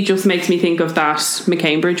immediately just makes me think of that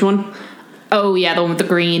McCambridge one. Oh yeah, the one with the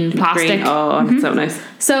green plastic. Oh, that's so nice.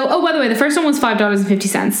 So, by the way, the first one was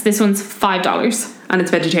 $5.50. This one's $5. And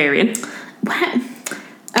it's vegetarian. Wow.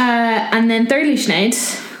 And then thirdly,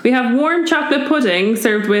 Sinead, we have warm chocolate pudding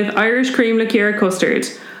served with Irish cream liqueur custard.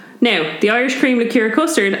 Now, the Irish cream liqueur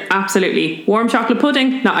custard, absolutely. Warm chocolate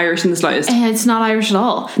pudding, not Irish in the slightest. It's not Irish at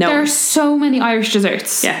all. No. There are so many Irish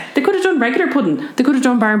desserts. Yeah, they could have done regular pudding. They could have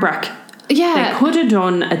done barnbrack. Yeah. They could have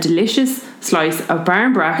done a delicious slice of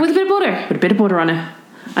barnbrack. With a bit of butter. With a bit of butter on it.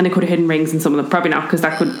 And they could have hidden rings in some of them. Probably not, because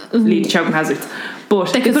that could lead to choking hazards.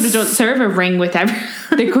 But they could have done serve a ring with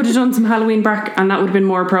everything. They could have done some Halloween brack, and that would have been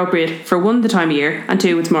more appropriate for one, the time of year, and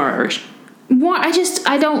two, it's more Irish. What?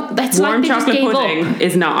 I don't. That's warm like they chocolate just gave pudding up.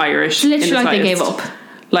 Is not Irish. It's literally like they gave up.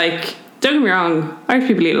 Like, don't get me wrong, Irish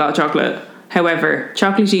people eat a lot of chocolate. However,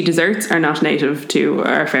 chocolatey desserts are not native to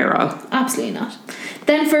our Fair Isle. Absolutely not.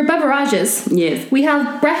 Then for beverages, yes, we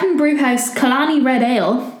have Breton Brewhouse Killarney Red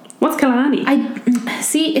Ale. What's Killarney? I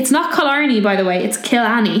see. It's not Killarney, by the way. It's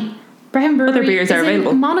Killarney. Breton Brewery. Other beers are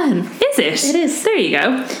available. Monaghan. Is it? It is. There you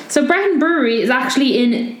go. So Breton Brewery is actually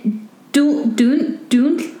in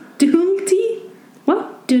Dunulty.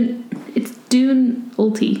 What? It's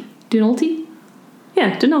Dunulty. Dunulty?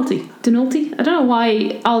 Yeah, Dunulty. Dunulty? I don't know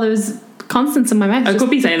why all those consonants in my mouth. I could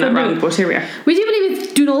be saying that wrong, but here we are. We do believe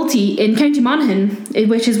it's Dunulty in County Monaghan,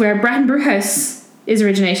 which is where Breton Brewhouse is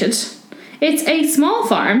originated. It's a small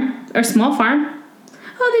farm.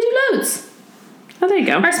 Oh, they do loads. Oh, there you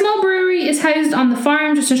go. Our small brewery is housed on the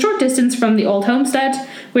farm just a short distance from the old homestead.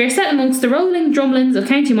 We are set amongst the rolling drumlins of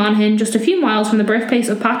County Monaghan, just a few miles from the birthplace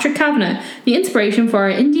of Patrick Kavanagh, the inspiration for our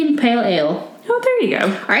Indian Pale Ale. Oh, there you go.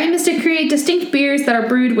 Our aim is to create distinct beers that are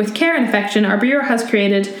brewed with care and affection. Our bureau has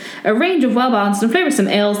created a range of well-balanced and flavoursome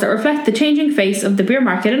ales that reflect the changing face of the beer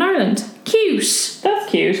market in Ireland. Cute!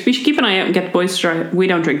 That's cute. We should keep an eye out and get the boys to try it. We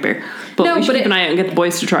don't drink beer, but we should keep an eye out and get the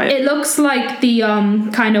boys to try it. It looks like the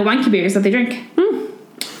kind of wanky beers that they drink.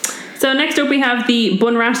 So next up we have the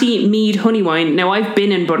Bunratty Mead Honey Wine. Now I've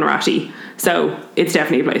been in Bunratty, so it's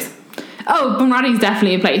definitely a place. Oh, Bunratty's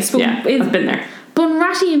definitely a place. But yeah, I've been there.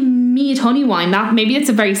 Bunratty Mead Honey Wine, maybe it's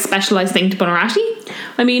a very specialised thing to Bunratty.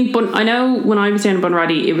 I mean, I know when I was down in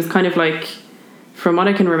Bunratty, it was kind of like, from what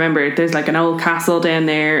I can remember, there's like an old castle down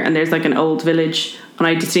there and there's like an old village, and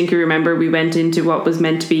I distinctly remember we went into what was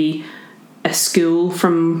meant to be a school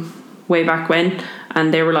from way back when,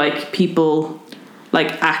 and there were like people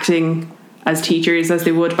like acting as teachers as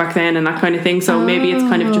they would back then and that kind of thing, so maybe it's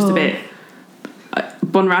kind of just a bit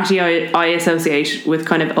Bunratty I associate with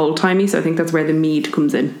kind of old-timey, so I think that's where the mead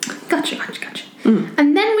comes in. Gotcha.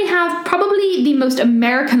 And then we have probably the most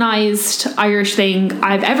Americanized Irish thing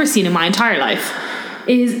I've ever seen in my entire life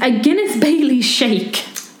is a Guinness Baileys shake.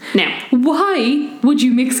 Now, why would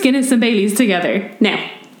you mix Guinness and Baileys together? Now,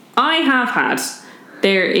 I have had,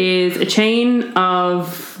 there is a chain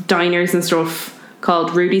of diners and stuff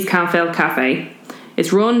called Rudy's Campbell Cafe.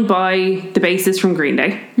 It's run by the bassist from Green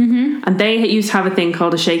Day. And they used to have a thing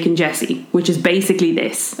called a Shakin' Jessie, which is basically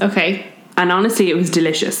this. Okay. And honestly, it was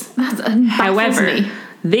delicious. However,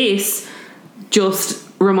 this just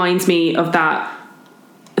reminds me of that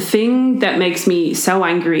thing that makes me so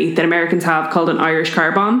angry that Americans have called an Irish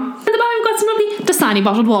car bomb. At the bottom, we've got some lovely Dasani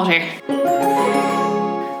bottled water.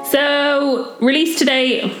 So, released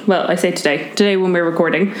today, well, I say today when we're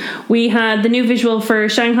recording, we had the new visual for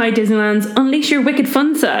Shanghai Disneyland's Unleash Your Wicked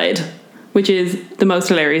Fun Side, which is the most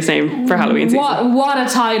hilarious name for Halloween season. What a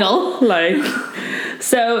title.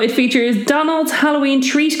 So it features Donald's Halloween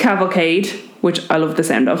Treat Cavalcade, which I love the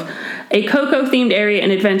sound of, a Coco-themed area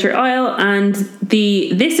in Adventure Isle, and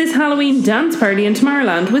the This Is Halloween dance party in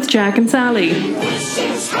Tomorrowland with Jack and Sally. This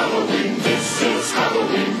is Halloween,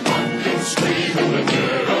 pumpkin scream in the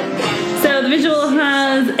dead of night. So the visual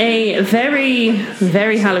has a very,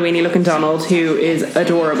 very Halloween-y looking Donald who is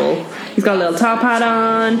adorable. He's got a little top hat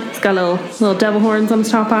on, he's got little devil horns on his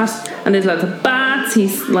top hat, and there's lots of bats.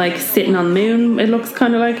 He's like sitting on the moon, it looks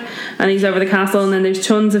kind of like, and he's over the castle, and then there's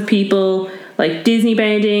tons of people like Disney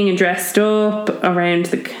bounding and dressed up around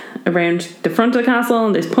the front of the castle,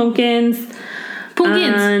 and there's pumpkins.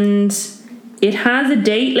 Pumpkins. And it has a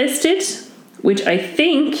date listed, which I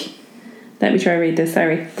think... Let me try to read this,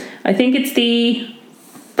 sorry. I think it's the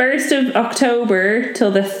 1st of October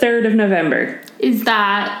till the 3rd of November. Is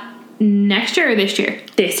that next year or this year?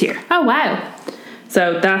 This year. Oh, wow.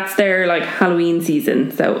 So that's their like Halloween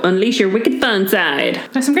season. So unleash your wicked fun side.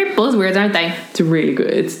 There's some great buzzwords, aren't they? It's really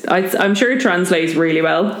good. I'm sure it translates really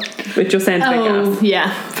well. It just sounds a bit gas.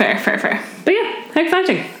 Yeah. Fair. But yeah, how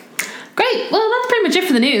exciting. Great. Well, that's pretty much it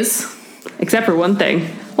for the news. Except for one thing.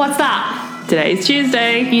 What's that? Today's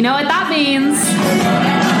Tuesday. You know what that means.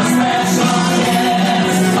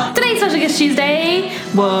 Today's Special Guest Tuesday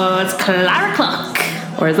was Clara Cluck.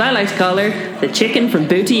 Or as I like to call her, the chicken from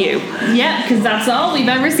Boo to You. Yeah, because that's all we've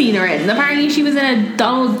ever seen her in. Apparently she was in a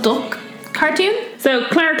Donald Duck cartoon. So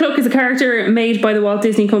Clara Cluck is a character made by the Walt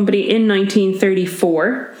Disney Company in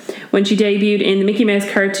 1934 when she debuted in the Mickey Mouse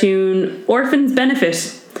cartoon Orphan's Benefit.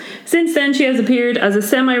 Since then, she has appeared as a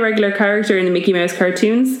semi-regular character in the Mickey Mouse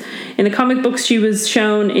cartoons. In the comic books, she was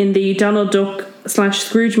shown in the Donald Duck /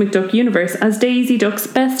 Scrooge McDuck universe as Daisy Duck's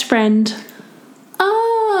best friend.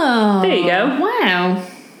 Oh. There you go. Wow.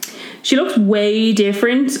 She looks way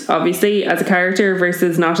different, obviously, as a character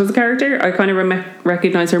versus not as a character. I kind of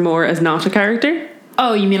recognise her more as not a character.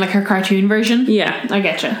 Oh, you mean like her cartoon version? Yeah. I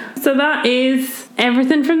getcha. So that is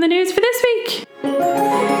everything from the news for this week.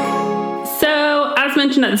 So, as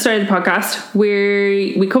mentioned at the start of the podcast,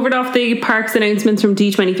 we covered off the parks announcements from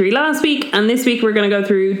D23 last week, and this week we're going to go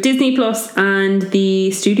through Disney Plus and the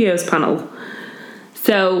Studios panel.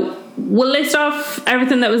 So, we'll list off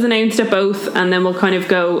everything that was announced at both, and then we'll kind of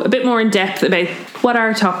go a bit more in depth about what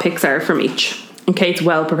our top picks are from each, in Kate's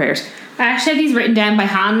well prepared. I actually have these written down by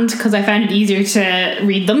hand because I found it easier to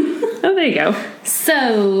read them. Oh, there you go.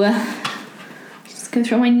 So, just go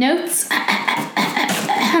through my notes.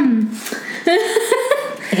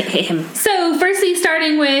 So, firstly, start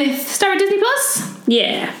with Disney Plus.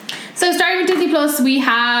 Yeah. So, starting with Disney Plus, we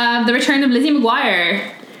have the return of Lizzie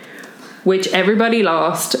McGuire. Which everybody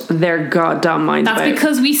lost their goddamn minds That's about.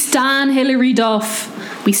 because we stan Hilary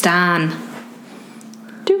Duff. We stan.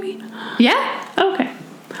 Do we? Yeah, Okay.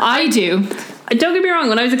 I do. Don't get me wrong,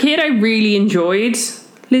 when I was a kid, I really enjoyed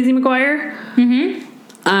Lizzie McGuire. Mm-hmm.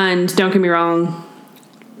 And don't get me wrong,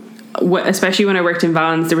 especially when I worked in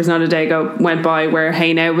Vans, there was not a day went by where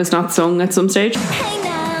Hey Now was not sung at some stage. Hey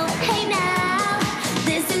now,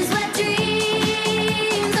 this is what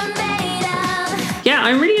dreams are made of. Yeah,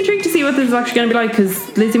 I'm really intrigued to see what this is actually going to be like,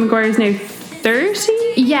 because Lizzie McGuire is now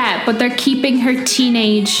 30? Yeah, but they're keeping her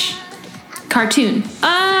teenage cartoon.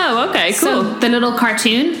 Oh, okay, cool. So the little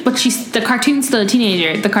cartoon, but the cartoon's still a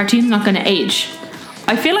teenager. The cartoon's not going to age.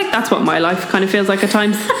 I feel like that's what my life kind of feels like at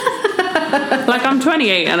times. Like, I'm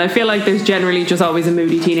 28 and I feel like there's generally just always a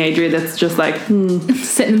moody teenager that's just like,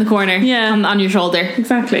 Sitting in the corner. Yeah. On your shoulder.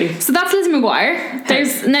 Exactly. So that's Lizzie McGuire.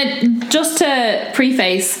 There's now, just to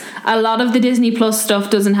preface, a lot of the Disney Plus stuff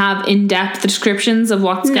doesn't have in-depth descriptions of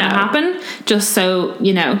what's going to happen, just so,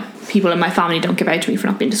 you know, people in my family don't give out to me for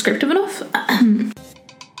not being descriptive enough.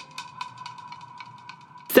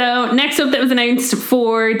 So next up that was announced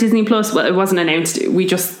for Disney Plus, well, it wasn't announced, we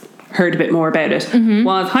just heard a bit more about it,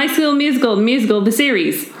 was High School Musical, the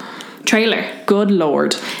series. Trailer. Good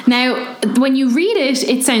Lord. Now, when you read it,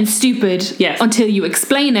 it sounds stupid until you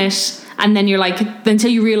explain it, and then you're like, until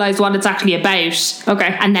you realise what it's actually about.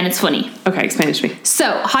 Okay. And then it's funny. Okay, explain it to me.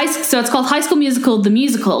 So it's called High School Musical, the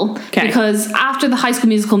musical, because after the High School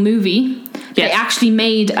Musical movie, they actually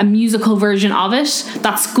made a musical version of it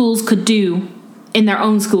that schools could do in their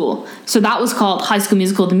own school. So that was called High School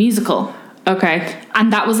Musical, the musical. Okay.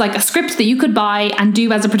 And that was like a script that you could buy and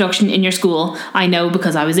do as a production in your school. I know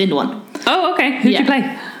because I was in one. Oh, okay. Who'd you play?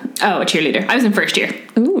 Oh, a cheerleader. I was in first year.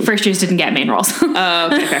 Ooh. First years didn't get main roles. Oh,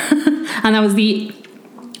 okay, fair. And that was the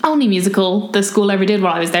only musical the school ever did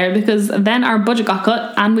while I was there, because then our budget got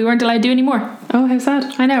cut and we weren't allowed to do any more. Oh, how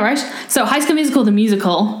sad. I know, right? So High School Musical, the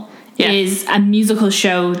musical is a musical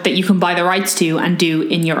show that you can buy the rights to and do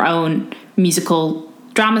in your own musical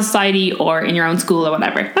drama society or in your own school or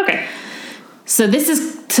whatever. Okay. So this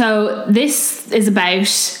is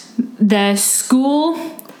about the school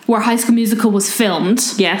where High School Musical was filmed.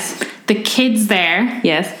 Yes. The kids there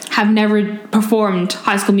have never performed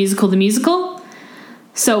High School Musical, the musical.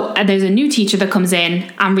 So there's a new teacher that comes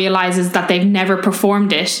in and realises that they've never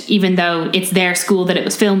performed it, even though it's their school that it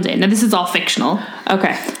was filmed in. Now, this is all fictional.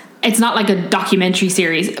 Okay. It's not like a documentary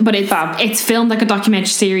series, but it's filmed like a documentary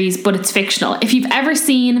series, but it's fictional. If you've ever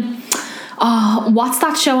seen, what's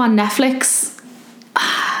that show on Netflix?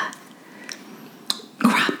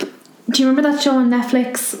 Crap. Do you remember that show on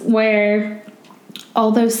Netflix where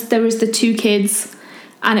there was the two kids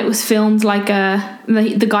and it was filmed like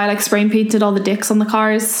the guy like spray painted all the dicks on the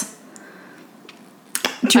cars.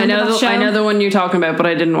 Do you remember that show? I know the one you're talking about, but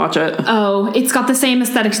I didn't watch it. Oh, it's got the same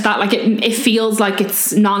aesthetic to that. Like it feels like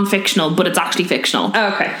it's non-fictional, but it's actually fictional.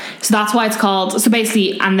 Oh, okay. So that's why it's called. So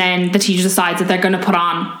basically, and then the teacher decides that they're going to put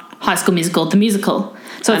on High School Musical, the musical.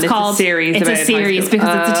 So it's called a series. It's a series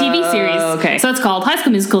because it's a TV series. Okay. So it's called High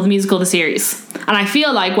School Musical, the musical, the series. And I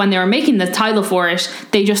feel like when they were making the title for it,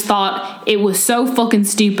 they just thought it was so fucking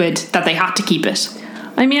stupid that they had to keep it.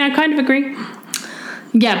 I mean, I kind of agree.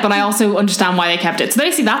 Yeah, but I also understand why they kept it. So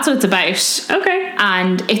basically, that's what it's about. Okay.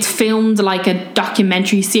 And it's filmed like a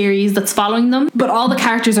documentary series that's following them. But all the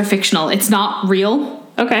characters are fictional. It's not real.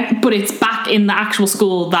 Okay. But it's back in the actual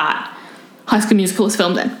school that High School Musical was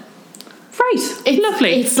filmed in. Right. It's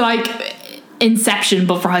lovely. It's like Inception,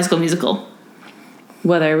 but for High School Musical.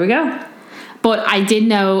 Well, there we go. But I did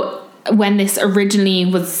know when this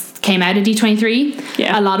originally came out at D23,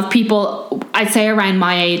 Yeah. a lot of people, I'd say around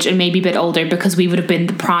my age and maybe a bit older, because we would have been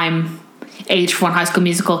the prime age for when High School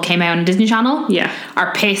Musical came out on Disney Channel, Yeah.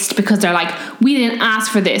 are pissed because they're like, we didn't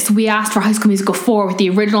ask for this. We asked for High School Musical 4 with the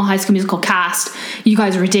original High School Musical cast. You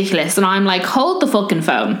guys are ridiculous. And I'm like, hold the fucking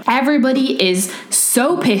phone. Everybody is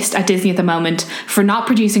so pissed at Disney at the moment for not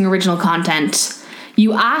producing original content.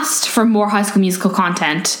 You asked for more High School Musical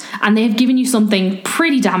content and they've given you something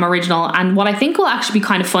pretty damn original, and what I think will actually be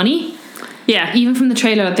kind of funny. Yeah. Even from the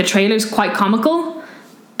trailer's quite comical.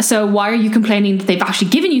 So why are you complaining that they've actually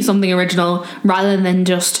given you something original rather than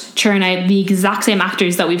just churn out the exact same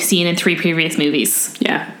actors that we've seen in 3 previous movies?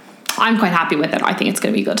 Yeah. I'm quite happy with it. I think it's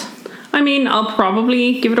going to be good. I mean, I'll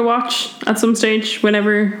probably give it a watch at some stage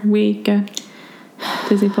whenever we get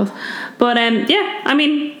Disney Plus. But yeah, I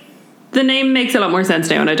mean, the name makes a lot more sense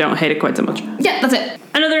now and I don't hate it quite so much. Yeah, that's it.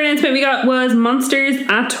 Another announcement we got was Monsters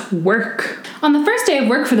at Work. On the first day of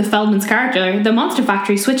work for the Feldman's character, the Monster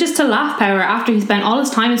Factory switches to laugh power after he spent all his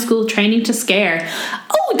time in school training to scare.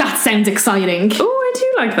 Oh, that sounds exciting. Oh, I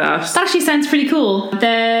do like that. That actually sounds pretty cool.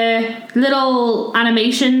 The little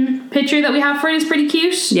animation picture that we have for it is pretty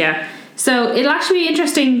cute. Yeah. So it'll actually be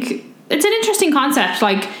interesting. It's an interesting concept,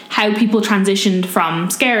 like how people transitioned from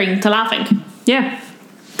scaring to laughing. Yeah.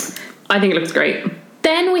 I think it looks great.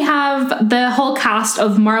 Then we have the whole cast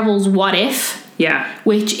of Marvel's What If, Yeah.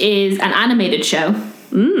 which is an animated show,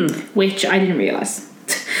 which I didn't realise.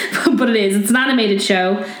 But it is. It's an animated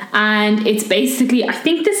show, and it's basically, I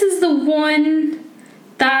think this is the one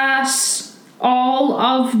that all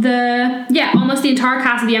of almost the entire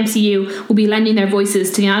cast of the MCU will be lending their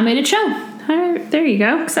voices to the animated show. There you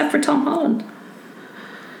go. Except for Tom Holland.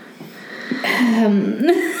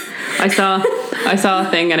 I saw a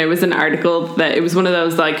thing and it was an article that it was one of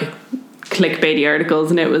those like clickbaity articles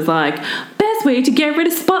and it was like best way to get rid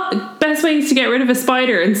of a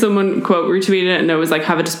spider, and someone quote retweeted it and it was like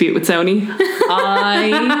have a dispute with Sony. I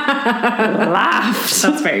laughed.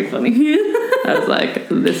 That's very funny. I was like,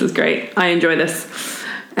 this is great. I enjoy this.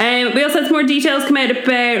 We also had some more details come out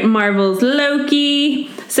about Marvel's Loki.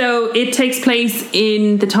 So it takes place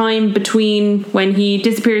in the time between when he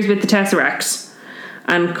disappears with the Tesseract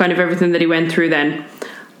and kind of everything that he went through then.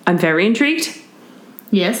 I'm very intrigued.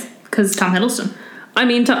 Yes, because Tom Hiddleston. I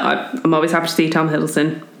mean, I'm always happy to see Tom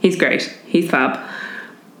Hiddleston. He's great. He's fab.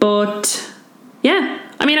 But, yeah.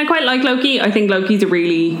 I mean, I quite like Loki. I think Loki's a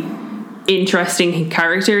really interesting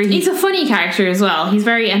character. He's a funny character as well. He's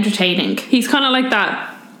very entertaining. He's kind of like that.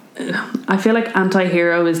 I feel like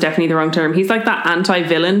anti-hero is definitely the wrong term. He's like that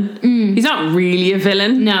anti-villain. He's not really a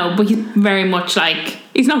villain. No, but he's very much like...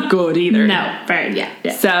 He's not good either. No, very,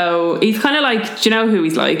 yeah. So he's kind of like, do you know who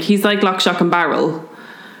he's like? He's like Lock, Shock and Barrel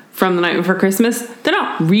from The Night Before Christmas. They're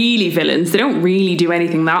not really villains. They don't really do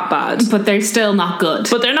anything that bad. But they're still not good.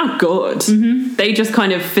 But they're not good. Mm-hmm. They just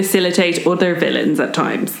kind of facilitate other villains at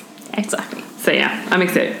times. Exactly. So yeah, I'm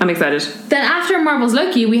excited. Then after Marvel's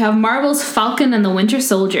Loki, we have Marvel's Falcon and the Winter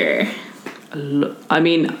Soldier. I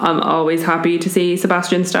mean, I'm always happy to see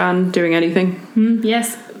Sebastian Stan doing anything.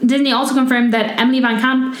 Yes. Disney also confirmed that Emily Van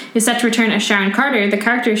Camp is set to return as Sharon Carter, the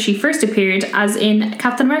character she first appeared as in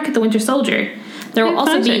Captain America: The Winter Soldier. There will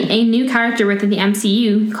also be a new character within the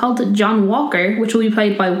MCU called John Walker, which will be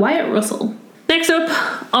played by Wyatt Russell. Next up,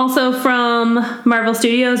 also from Marvel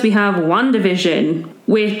Studios, we have WandaVision,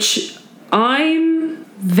 which I'm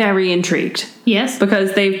very intrigued. Yes.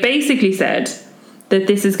 Because they've basically said that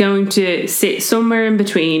this is going to sit somewhere in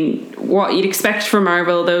between what you'd expect from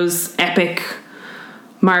Marvel, those epic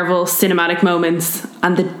Marvel cinematic moments,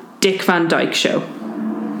 and the Dick Van Dyke Show.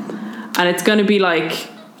 And it's going to be like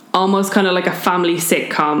almost kind of like a family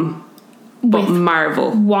sitcom, but With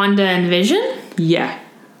Marvel. Wanda and Vision? Yeah.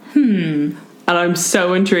 and I'm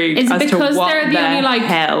so intrigued Is it as to because what they're the only like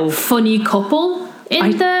hell. funny couple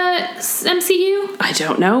in the MCU? I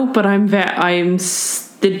don't know, but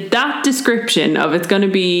that description of it's going to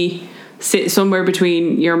be sit somewhere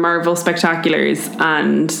between your Marvel Spectaculars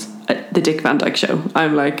and the Dick Van Dyke Show.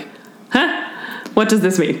 I'm like, huh? What does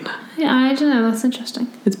this mean? Yeah, I don't know. That's interesting.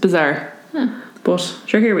 It's bizarre. But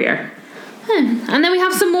sure, here we are. And then we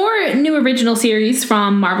have some more new original series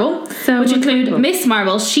from Marvel, which include wonderful. Miss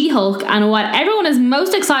Marvel, She-Hulk, and what everyone is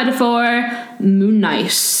most excited for, Moon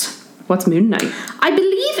Knight. What's Moon Knight? I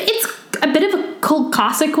believe it's a bit of a cult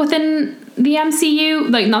classic within the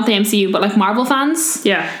MCU, like not the MCU, but like Marvel fans.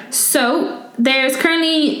 Yeah. So there's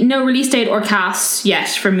currently no release date or cast yet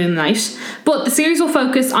for Moon Knight, but the series will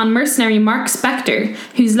focus on mercenary Mark Spector,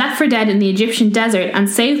 who's left for dead in the Egyptian desert and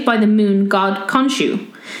saved by the moon god Khonshu.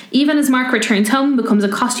 Even as Mark returns home and becomes a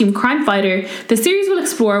costume crime fighter, the series will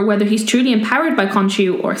explore whether he's truly empowered by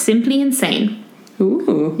Khonshu or simply insane.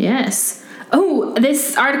 Ooh. Yes. Oh,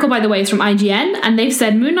 this article, by the way, is from IGN, and they've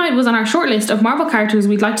said Moon Knight was on our shortlist of Marvel characters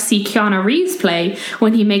we'd like to see Keanu Reeves play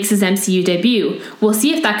when he makes his MCU debut. We'll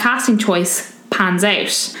see if that casting choice pans out.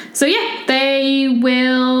 So yeah, they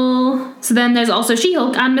will... So then there's also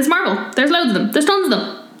She-Hulk and Miss Marvel. There's loads of them. There's tons of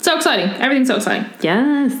them. So exciting. Everything's so exciting.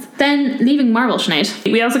 Yes. Then, leaving Marvel,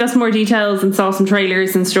 Sinead. We also got some more details and saw some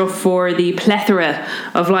trailers and stuff for the plethora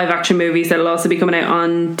of live action movies that'll also be coming out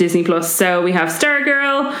on Disney Plus. So we have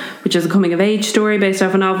Stargirl, which is a coming of age story based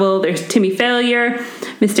off a novel. There's Timmy Failure,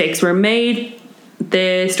 Mistakes Were Made,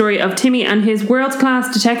 the story of Timmy and his world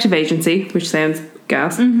class detective agency, which sounds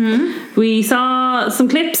gas. We saw some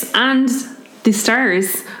clips and the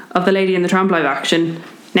stars of The Lady and the Tramp live action.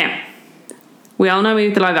 Now, we all know me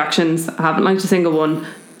with the live actions. I haven't liked a single one,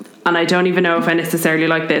 and I don't even know if I necessarily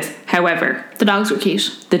like this. However, The dogs were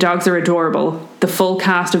cute. the dogs are adorable. The full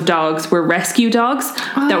cast of dogs were rescue dogs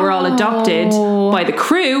that were all adopted by the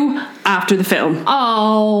crew after the film.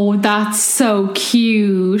 Oh, that's so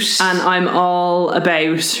cute. And I'm all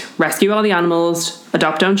about rescue all the animals,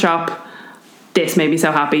 adopt, don't shop. This made me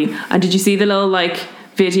so happy. And did you see the little like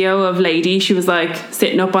video of Lady? She was like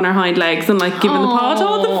sitting up on her hind legs and like giving the paw to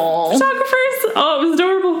all the photographers. Oh, it was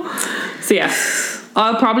adorable. So yeah,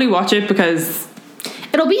 I'll probably watch it because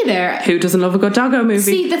It'll be there. who doesn't love a good doggo movie?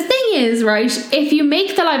 See, the thing is, right, if you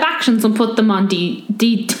make the live actions and put them on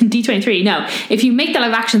D23, no, if you make the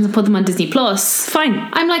live actions and put them on Disney Plus, Fine.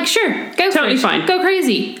 I'm like, sure, go for Totally it. fine. Go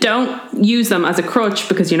crazy. Don't use them as a crutch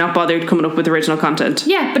because you're not bothered coming up with original content.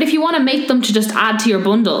 Yeah, but if you want to make them to just add to your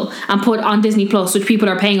bundle and put on Disney Plus, which people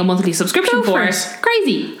are paying a monthly subscription Go for for, it.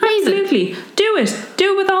 crazy. Amazing. Absolutely. Do it.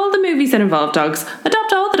 Do it with all the movies that involve dogs.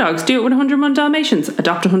 Adopt all the dogs. Do it with 101 Dalmatians.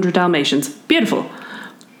 Adopt 100 Dalmatians. Beautiful.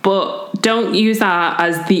 But don't use that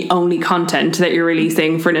as the only content that you're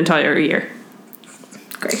releasing for an entire year.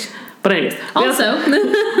 Great. But anyways. Also,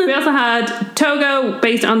 We also had Togo,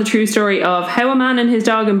 based on the true story of how a man and his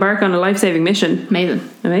dog embark on a life-saving mission. amazing.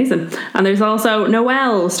 Amazing. And there's also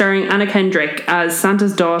Noelle, starring Anna Kendrick as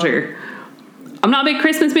Santa's daughter. I'm not a big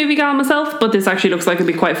Christmas movie gal myself, but this actually looks like it'll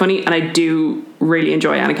be quite funny, and I do really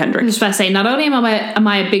enjoy Anna Kendrick. I'm just about to say, not only am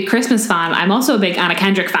I a big Christmas fan, I'm also a big Anna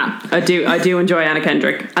Kendrick fan. I do enjoy Anna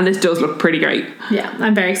Kendrick, and this does look pretty great. Yeah,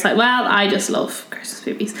 I'm very excited. Well, I just love Christmas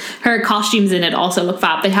movies. Her costumes in it also look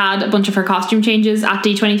fab. They had a bunch of her costume changes at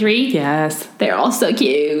D23. Yes. They're all so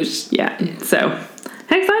cute. Yeah. So,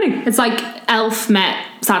 how exciting. It's like Elf met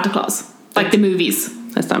Santa Claus. Like the movies.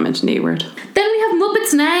 Let's not mention the E word. Then we have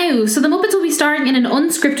Muppets Now. So the Muppets will be starring in an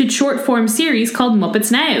unscripted short form series called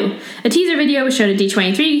Muppets Now. A teaser video was shown at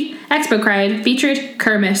D23 Expo crowd featured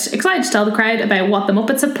Kermit, excited to tell the crowd about what the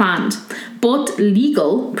Muppets have planned. But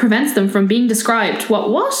legal prevents them from being described.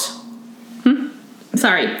 What?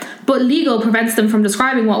 Sorry. But legal prevents them from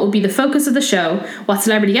describing what will be the focus of the show, what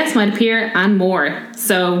celebrity guests might appear, and more.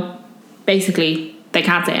 So basically, they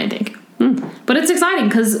can't say anything. But it's exciting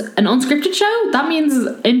because an unscripted show, that means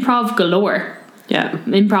improv galore. Yeah.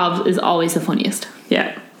 Improv is always the funniest.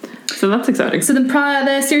 Yeah. So that's exciting. So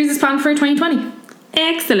the series is planned for 2020.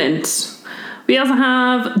 Excellent. We also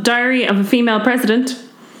have Diary of a Female President.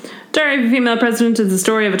 Diary of a Female President is the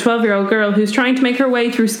story of a 12-year-old girl who's trying to make her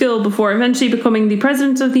way through school before eventually becoming the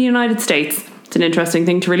President of the United States. It's an interesting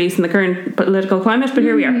thing to release in the current political climate, but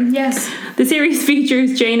here we are. Yes. The series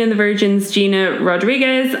features Jane and the Virgin's Gina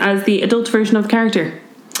Rodriguez as the adult version of the character.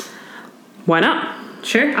 Why not?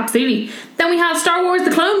 Sure, absolutely. Then we have Star Wars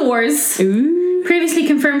The Clone Wars. Ooh. Previously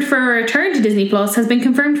confirmed for a return to Disney Plus, has been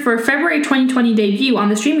confirmed for a February 2020 debut on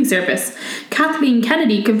the streaming service. Kathleen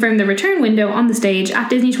Kennedy confirmed the return window on the stage at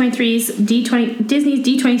Disney's D23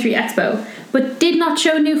 Expo, but did not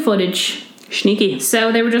show new footage. Sneaky.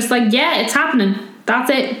 So they were just like, yeah, it's happening. That's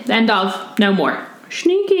it. End of. No more.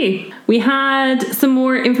 Sneaky. We had some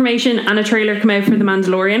more information and a trailer come out for The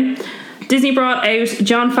Mandalorian. Disney brought out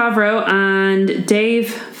Jon Favreau and Dave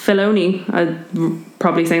Filoni, I'm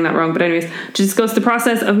probably saying that wrong, but anyways, to discuss the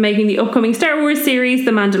process of making the upcoming Star Wars series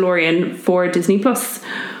The Mandalorian for Disney+.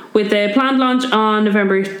 With the planned launch on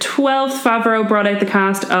November 12th, Favreau brought out the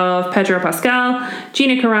cast of Pedro Pascal,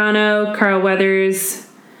 Gina Carano, Carl Weathers,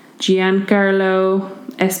 Giancarlo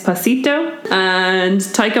Esposito, and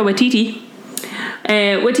Taika Waititi.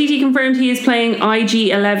 Waititi confirmed he is playing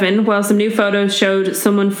IG-11, while some new photos showed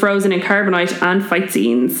someone frozen in carbonite and fight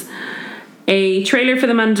scenes. A trailer for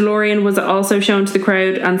The Mandalorian was also shown to the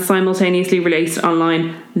crowd and simultaneously released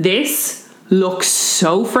online. This looks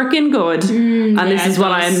so freaking good, and this is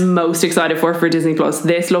what I'm most excited for Disney Plus.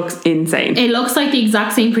 This looks insane. It looks like the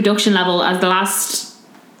exact same production level as the last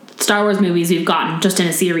Star Wars movies we've gotten, just in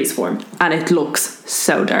a series form. And it looks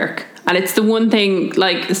so dark. And it's the one thing,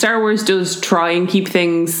 like, Star Wars does try and keep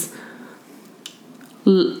things...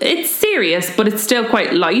 It's serious, but it's still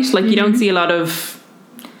quite light. Like, you don't see a lot of...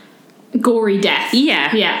 Gory death.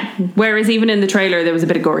 Yeah. Yeah. Whereas even in the trailer, there was a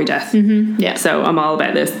bit of gory death. Yeah. So I'm all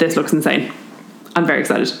about this. This looks insane. I'm very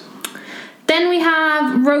excited. Then we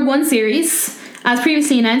have Rogue One series. As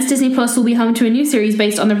previously announced, Disney Plus will be home to a new series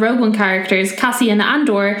based on the Rogue One characters Cassian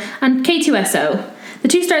Andor and K2SO. The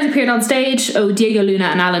two stars appeared on stage. Diego Luna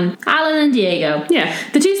and Alan and Diego. Yeah.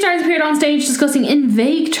 The two stars appeared on stage discussing in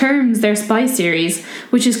vague terms their spy series,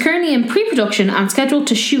 which is currently in pre-production and scheduled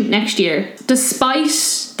to shoot next year.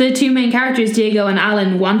 Despite the two main characters, Diego and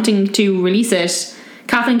Alan, wanting to release it,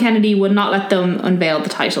 Kathleen Kennedy would not let them unveil the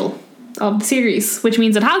title of the series, which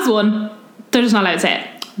means it has one. They're just not allowed to say it.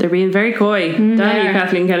 They're being very coy. Damn you,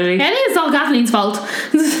 Kathleen Kennedy. I think it's all Kathleen's fault.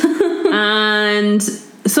 And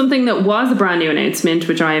something that was a brand new announcement,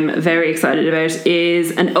 which I'm very excited about,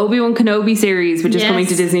 is an Obi-Wan Kenobi series, which is coming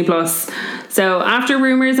to Disney Plus. So after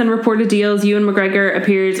rumours and reported deals, Ewan McGregor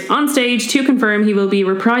appeared on stage to confirm he will be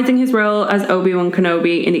reprising his role as Obi-Wan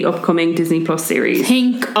Kenobi in the upcoming Disney Plus series.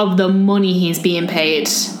 Think of the money he's being paid.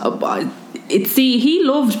 See, he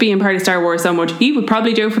loved being part of Star Wars so much, he would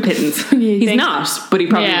probably do it for pittance. He's not, but he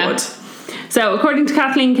probably would. So, according to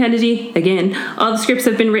Kathleen Kennedy, again, all the scripts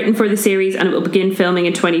have been written for the series and it will begin filming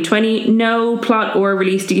in 2020. No plot or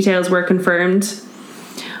release details were confirmed.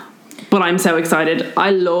 But I'm so excited. I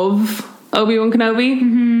love Obi-Wan Kenobi.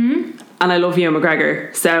 And I love Ewan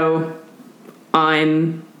McGregor. So,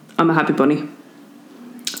 I'm a happy bunny.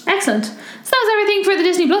 Excellent. So that was everything for the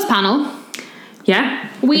Disney Plus panel. Yeah.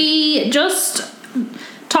 We just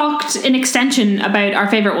talked in extension about our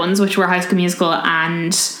favourite ones, which were High School Musical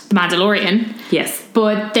and The Mandalorian. Yes.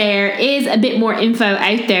 But there is a bit more info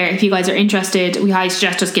out there if you guys are interested. We highly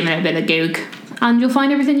suggest just giving it a bit of goog, and you'll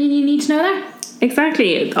find everything you need to know there.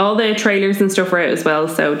 Exactly. All the trailers and stuff are out as well,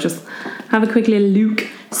 so just have a quick little look.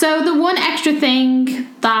 So the one extra thing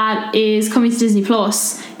that is coming to Disney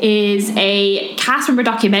Plus is a cast member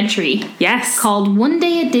documentary. Yes. Called One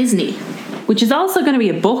Day at Disney. Which is also going to be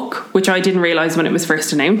a book, which I didn't realise when it was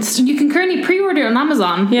first announced. You can currently pre-order it on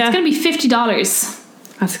Amazon. Yeah. It's going to be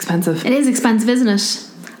 $50. That's expensive. It is expensive, isn't it?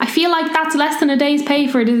 I feel like that's less than a day's pay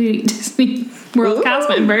for a Disney World cast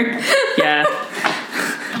member. Yeah.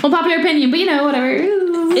 Unpopular opinion, but you know, whatever.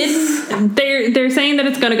 They're saying that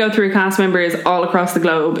it's going to go through cast members all across the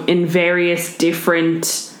globe in various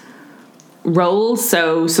different roles.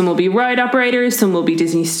 So some will be ride operators, some will be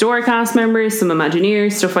Disney Store cast members, some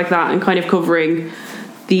Imagineers, stuff like that, and kind of covering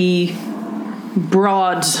the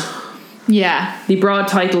broad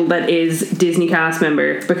title that is Disney cast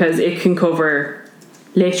member, because it can cover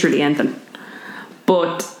literally anything.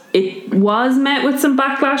 But it was met with some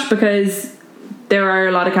backlash because there are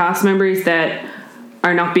a lot of cast members that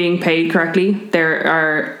are not being paid correctly. There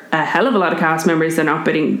are a hell of a lot of cast members that are not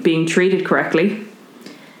being treated correctly.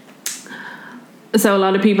 So a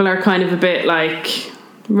lot of people are kind of a bit like,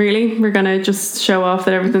 really? We're going to just show off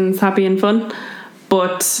that everything's happy and fun?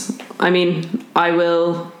 But, I mean, it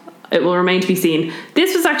will remain to be seen.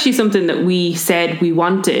 This was actually something that we said we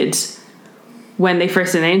wanted when they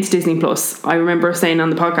first announced Disney Plus. I remember saying on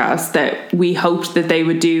the podcast that we hoped that they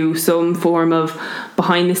would do some form of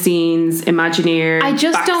behind the scenes Imagineer. I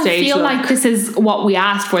just don't feel like this is what we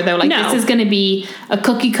asked for, though. Like, this is going to be a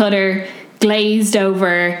cookie cutter, glazed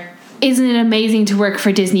over. Isn't it amazing to work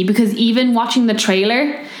for Disney? Because even watching the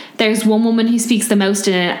trailer, there's one woman who speaks the most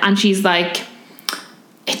in it, and she's like,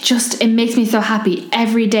 it makes me so happy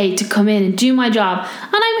every day to come in and do my job.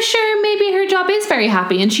 And I'm sure maybe her job is very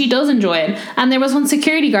happy and she does enjoy it. And there was one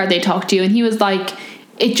security guard they talked to, and he was like,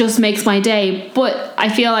 it just makes my day. But I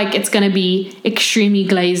feel like it's going to be extremely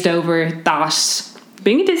glazed over that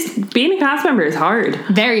Being a cast member is hard.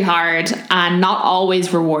 Very hard and not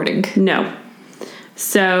always rewarding. No.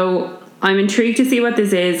 So I'm intrigued to see what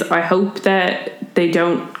this is. I hope that they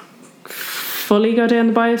don't fully go down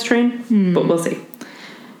the bias train, but we'll see.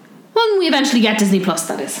 When we eventually get Disney Plus,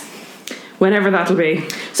 that is. Whenever that'll be.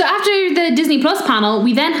 So after the Disney Plus panel,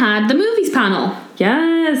 we then had the movies panel.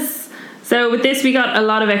 Yes. So with this, we got a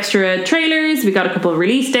lot of extra trailers. We got a couple of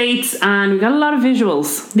release dates, and we got a lot of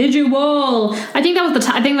visuals. Visual. I think that was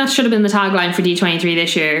I think that should have been the tagline for D23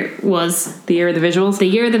 this year. Was The year of the visuals. the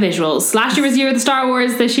year of the visuals. Last year was year of the Star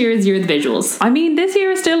Wars. This year is year of the visuals. I mean, this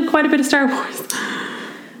year is still quite a bit of Star Wars.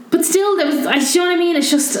 But still, there was. You know what I mean? It's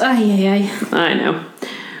just. I know.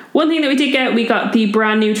 One thing that we did get, we got the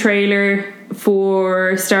brand new trailer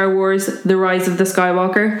for Star Wars: The Rise of the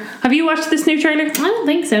Skywalker. Have you watched this new trailer? I don't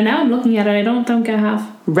think so. Now I'm looking at it. I don't think I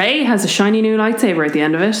have. Rey has a shiny new lightsaber at the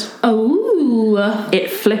end of it. Oh, It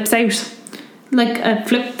flips out. like a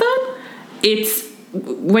flip phone? It's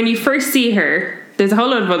when you first see her. There's a whole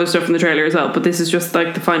lot of other stuff in the trailer as well, but this is just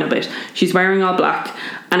like the final bit. She's wearing all black,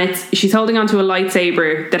 and she's holding onto a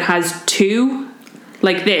lightsaber that has two,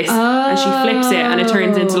 like this, and she flips it, and it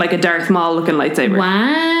turns into like a Darth Maul looking lightsaber.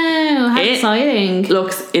 Wow, how exciting!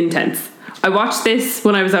 Looks intense. I watched this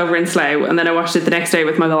when I was over in Slough, and then I watched it the next day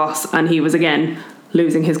with my boss, and he was again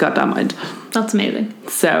losing his goddamn mind. That's amazing.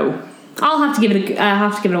 So I'll have to give it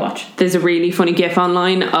a watch. there's a really funny gif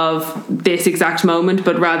online of this exact moment,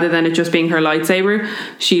 but rather than it just being her lightsaber,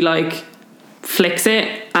 she like flicks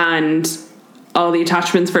it, and all the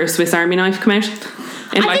attachments for a Swiss Army knife come out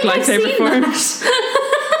in like lightsaber form,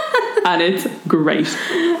 and it's great.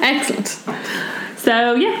 Excellent.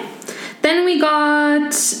 So yeah. Then we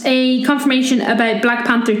got a confirmation about Black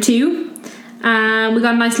Panther 2. We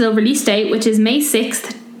got a nice little release date, which is May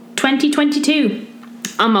 6th, 2022.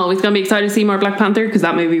 I'm always going to be excited to see more Black Panther, because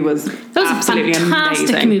that movie was absolutely a fantastic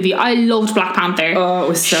amazing. movie. I loved Black Panther. Oh, it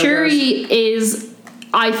was so Shuri good. is,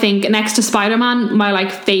 I think, next to Spider-Man, my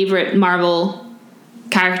like favorite Marvel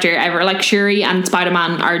character ever. Like Shuri and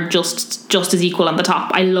Spider-Man are just as equal on the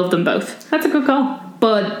top. I love them both. That's a good call.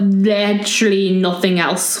 But literally nothing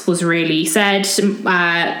else was really said.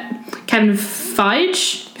 Kevin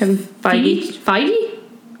Feige? Feige?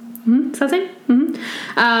 Is that his name?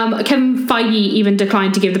 Mm-hmm. Kevin Feige even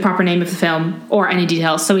declined to give the proper name of the film or any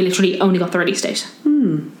details, so we literally only got the release date.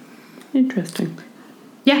 Interesting.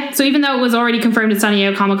 Yeah, so even though it was already confirmed at San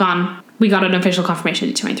Diego Comic-Con, we got an official confirmation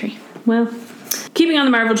at D23. Well, keeping on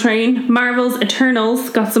the Marvel train, Marvel's Eternals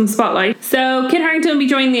got some spotlight. So Kit Harington will be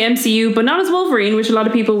joining the MCU, but not as Wolverine, which a lot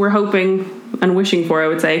of people were hoping and wishing for, I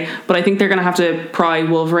would say. But I think they're going to have to pry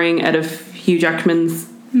Wolverine out of Hugh Jackman's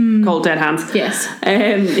cold dead hands. Yes.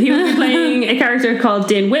 He will be playing a character called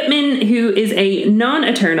Din Whitman, who is a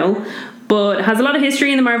non-Eternal, but has a lot of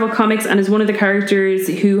history in the Marvel comics and is one of the characters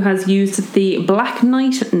who has used the Black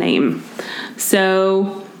Knight name.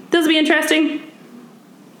 So this will be interesting.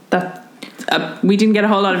 That we didn't get a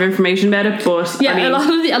whole lot of information about it, but Yeah, I mean, a lot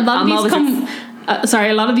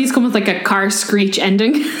of these come with like a car screech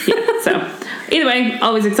ending. yeah. So either way,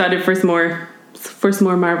 always excited for some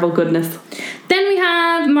more Marvel goodness. Then we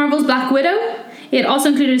have Marvel's Black Widow. It also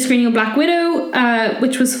included a screening of Black Widow,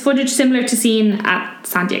 which was footage similar to seen at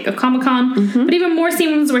San Diego Comic-Con. But even more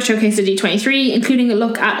scenes were showcased at D23, including a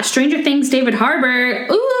look at Stranger Things' David Harbour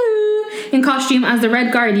in costume as the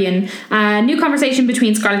Red Guardian. A new conversation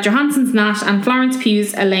between Scarlett Johansson's Nat and Florence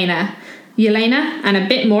Pugh's Yelena, and a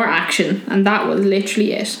bit more action. And that was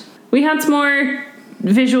literally it. We had some more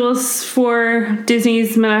visuals for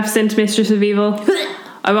Disney's Maleficent, Mistress of Evil.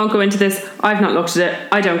 I won't go into this. I've not looked at it.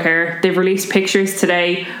 I don't care. They've released pictures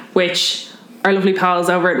today, which our lovely pals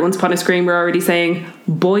over at Once Upon a Screen were already saying,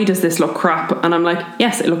 boy, does this look crap. And I'm like,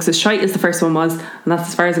 yes, it looks as shite as the first one was, and that's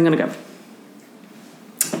as far as I'm going to go.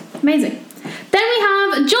 Amazing. Then we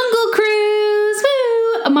have Jungle Cruise.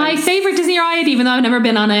 Woo! My favourite Disney ride, even though I've never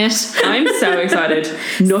been on it. I'm so excited.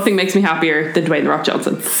 Nothing makes me happier than Dwayne The Rock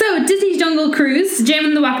Johnson. So, Disney's Jungle Cruise,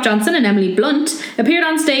 Jamin the Rock Johnson and Emily Blunt appeared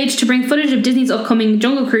on stage to bring footage of Disney's upcoming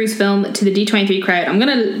Jungle Cruise film to the D23 crowd. I'm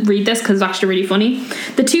going to read this because it's actually really funny.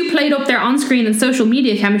 The two played up their on-screen and social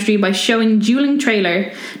media chemistry by showing dueling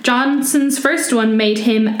trailer. Johnson's first one made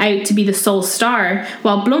him out to be the sole star,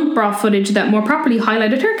 while Blunt brought footage that more properly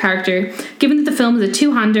highlighted her character, given that the film is a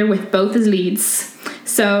two-hander with both as leads.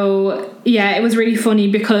 So, yeah, it was really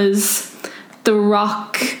funny because The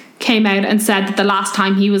Rock came out and said that the last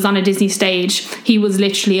time he was on a Disney stage, he was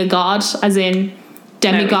literally a god, as in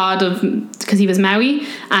demigod of, because he was Maui,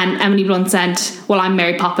 and Emily Blunt said, well, I'm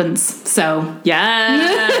Mary Poppins, so Yeah.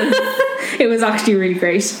 it was actually really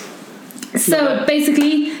great. So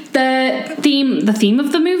basically, The theme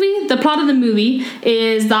of the movie, the plot of the movie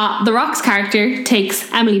is that The Rock's character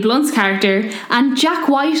takes Emily Blunt's character, and Jack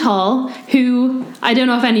Whitehall, who, I don't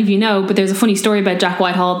know if any of you know, but there's a funny story about Jack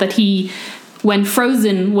Whitehall that when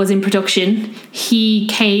Frozen was in production, he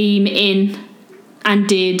came in and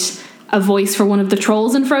did a voice for one of the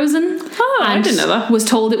trolls in Frozen. Oh, I didn't know that. Was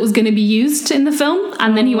told it was going to be used in the film,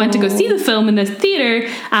 and then he went to go see the film in the theater,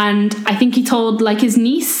 and I think he told like his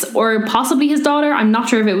niece or possibly his daughter, I'm not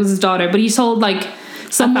sure if it was his daughter, but he told like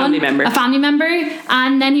someone, a family member,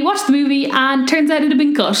 and then he watched the movie and turns out it had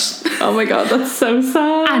been cut. Oh my god, that's so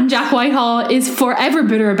sad. And Jack Whitehall is forever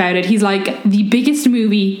bitter about it. He's like, the biggest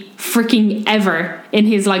movie freaking ever in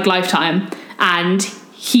his like lifetime, and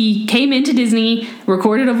he came into Disney,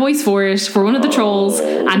 recorded a voice for it for one of the trolls,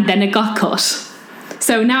 and then it got cut.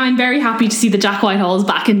 So now I'm very happy to see the Jack Whitehall is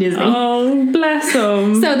back in Disney. Oh, bless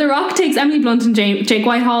him. So The Rock takes Emily Blunt and Jake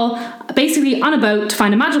Whitehall basically on a boat to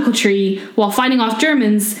find a magical tree while fighting off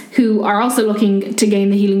Germans who are also looking to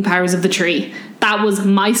gain the healing powers of the tree. That was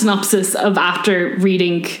my synopsis of after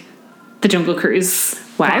reading The Jungle Cruise.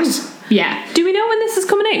 Wow. Yeah. Do we know when this is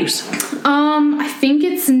coming out? I think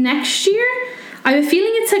it's next year. I have a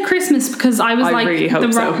feeling it's at Christmas because I was like, really hope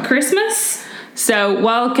The so. Rock Christmas? So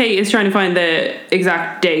while Kate is trying to find the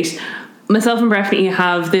exact date, myself and Breffney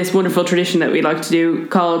have this wonderful tradition that we like to do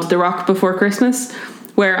called The Rock Before Christmas,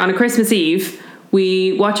 where on a Christmas Eve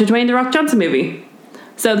we watch a Dwayne The Rock Johnson movie.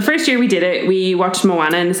 So the first year we did it, we watched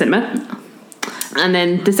Moana in the cinema, and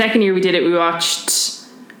then the second year we did it, we watched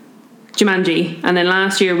Jumanji, and then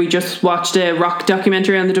last year we just watched a Rock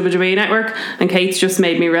documentary on the WWE Network, and Kate's just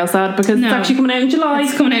made me real sad because it's actually coming out in July.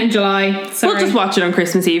 It's coming out in July. Sorry. We'll just watch it on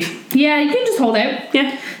Christmas Eve. Yeah, you can just hold out.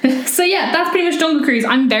 Yeah. So yeah, that's pretty much Jungle Cruise.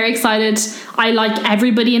 I'm very excited. I like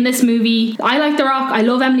everybody in this movie. I like The Rock. I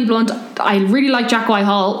love Emily Blunt. I really like Jack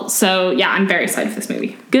Whitehall. So yeah, I'm very excited for this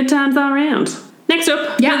movie. Good times all around. Next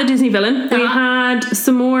up, another Disney villain. We had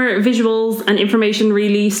some more visuals and information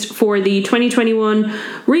released for the 2021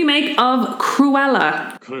 remake of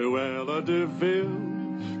Cruella. Cruella de Vil,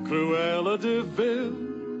 Cruella de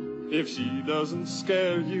Vil. If she doesn't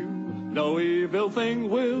scare you, no evil thing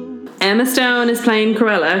will. Emma Stone is playing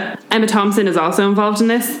Cruella. Emma Thompson is also involved in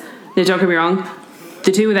this. Now, don't get me wrong,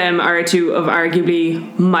 the two of them are two of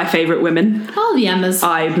arguably my favourite women. All the Emmas.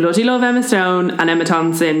 I bloody love Emma Stone, and Emma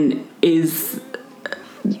Thompson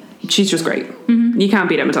she's just great. You can't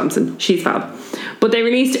beat Emma Thompson. She's fab. But they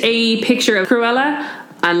released a picture of Cruella,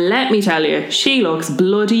 and let me tell you, she looks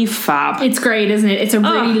bloody fab. It's great, isn't it? It's a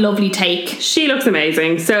really lovely take. She looks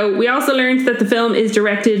amazing. So we also learned that the film is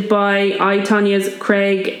directed by I, Tanya's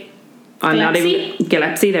Craig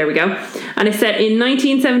Gillespie, there we go. And it's set in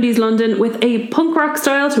 1970s London with a punk rock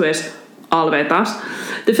style to it. All about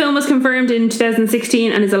that. The film was confirmed in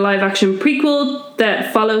 2016 and is a live-action prequel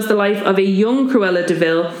that follows the life of a young Cruella de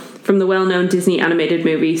Vil from the well-known Disney animated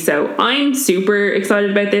movie. So I'm super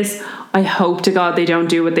excited about this. I hope to God they don't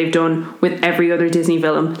do what they've done with every other Disney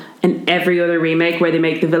villain and every other remake where they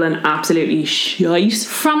make the villain absolutely shite.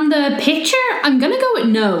 From the picture, I'm gonna go with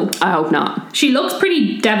no. I hope not. She looks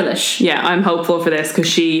pretty devilish. Yeah, I'm hopeful for this because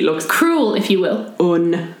she looks Cruel, if you will.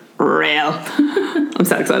 unreal. I'm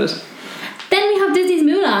so excited. Then we have Disney's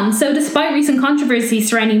Mulan. So despite recent controversy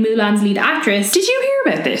surrounding Mulan's lead actress... Did you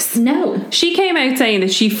hear about this? No. She came out saying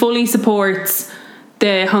that she fully supports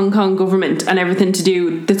the Hong Kong government and everything to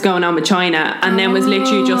do that's going on with China, and then was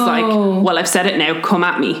literally just like, well, I've said it now, come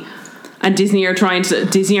at me. And Disney are trying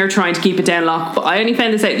to keep it down lock. But I only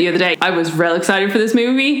found this out the other day. I was real excited for this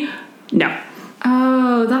movie. No.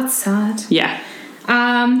 Oh, that's sad. Yeah.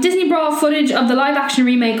 Disney brought footage of the live-action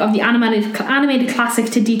remake of the animated classic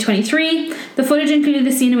to D23. The footage included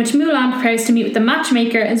the scene in which Mulan prepares to meet with the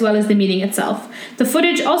matchmaker, as well as the meeting itself. The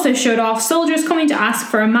footage also showed off soldiers coming to ask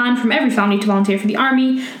for a man from every family to volunteer for the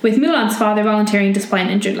army, with Mulan's father volunteering despite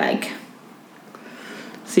an injured leg.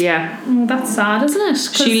 So yeah. Oh, that's sad, isn't it?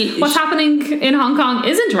 'Cause what's happening in Hong Kong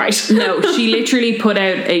isn't right. No, she literally put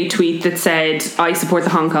out a tweet that said, I support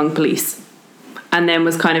the Hong Kong police. And then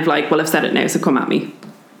was kind of like, well, I've said it now, so come at me.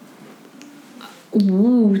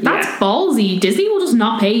 Ooh, that's ballsy. Disney will just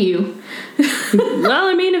not pay you. Well,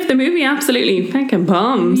 I mean, if the movie absolutely fucking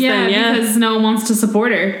bombs, then yeah. Because no one wants to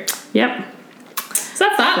support her. Yep. So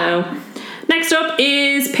that's that. So, next up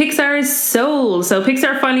is Pixar's Soul. So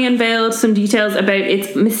Pixar finally unveiled some details about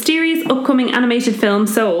its mysterious upcoming animated film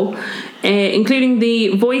Soul, including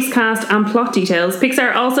the voice cast and plot details.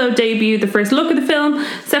 Pixar also debuted the first look at the film,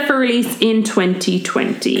 set for release in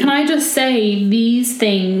 2020. Can I just say, these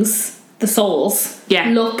things, the souls,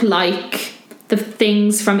 look like the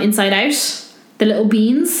things from Inside Out, the little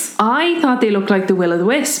beans. I thought they looked like the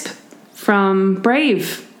Will-o'-the-Wisp from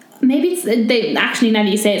Brave. maybe it's they actually, now that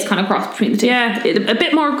you say it's kind of crossed between the two. Yeah, a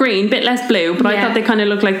bit more green, bit less blue, but I Yeah. thought they kind of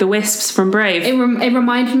looked like the wisps from Brave. It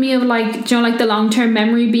reminded me of, like, do you know, like the long-term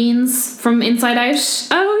memory beans from Inside Out?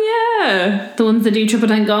 Oh yeah. The ones that do triple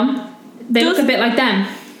time gum. They look a bit like them.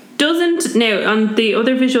 Doesn't now on the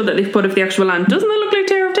other visual that they've put of the actual land, doesn't it look like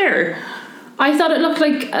Tower of Terror? I thought it looked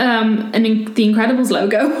like the Incredibles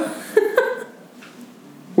logo.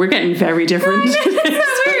 We're getting very different. It's so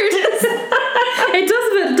weird.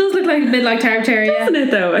 It does look like a bit like Tower of Terror, yeah. Doesn't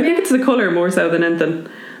it though? I think it's the colour more so than anything.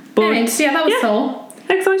 But Anyways, yeah, that was Soul.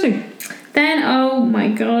 exciting. Then, oh my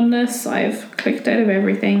goodness, I've clicked out of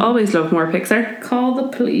everything. Always love more Pixar. Call the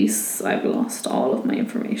police. I've lost all of my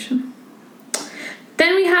information.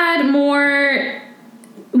 Then we had more...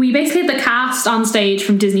 We basically had the cast on stage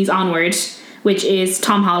from Disney's Onward, which is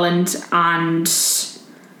Tom Holland and...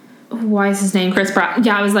 Why is his name? Chris Pratt.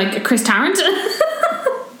 Yeah, I was like, Chris Tarrant.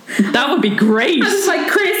 That would be great. I was like,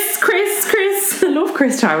 Chris. I love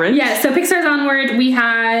Chris Tarrant. Yeah, so Pixar's Onward, we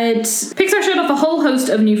had... Pixar showed off a whole host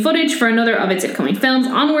of new footage for another of its upcoming films,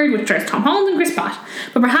 Onward, which stars Tom Holland and Chris Pratt.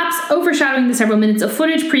 But perhaps overshadowing the several minutes of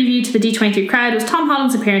footage previewed to the D23 crowd was Tom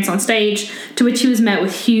Holland's appearance on stage, to which he was met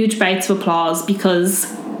with huge bouts of applause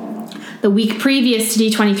because the week previous to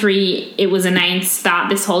D23, it was announced that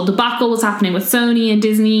this whole debacle was happening with Sony and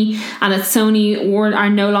Disney, and that Sony are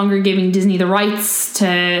no longer giving Disney the rights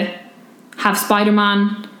to have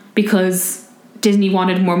Spider-Man because Disney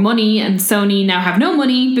wanted more money, and Sony now have no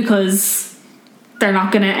money because they're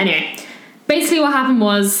not gonna... Anyway, basically what happened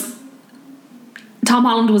was Tom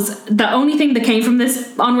Holland was the only thing that came from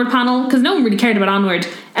this Onward panel, because no one really cared about Onward.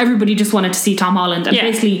 Everybody just wanted to see Tom Holland and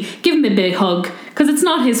basically give him a big hug, because it's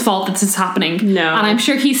not his fault that this is happening. No. And I'm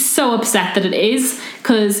sure he's so upset that it is,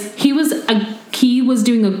 because he was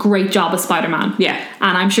doing a great job as Spider-Man. Yeah.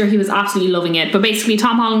 And I'm sure he was absolutely loving it. But basically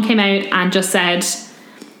Tom Holland came out and just said,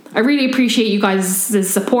 I really appreciate you guys'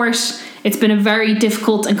 support. It's been a very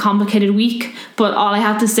difficult and complicated week, but all I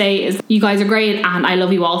have to say is you guys are great and I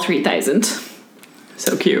love you all 3,000.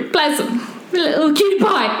 So cute. Bless him. A little cutie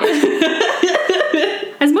pie.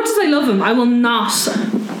 As much as I love him, I will not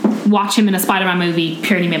watch him in a Spider-Man movie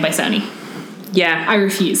purely made by Sony. Yeah. I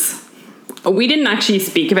refuse. We didn't actually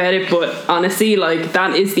speak about it, but honestly, like,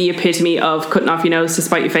 that is the epitome of cutting off your nose to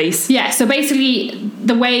spite your face. Yeah, so basically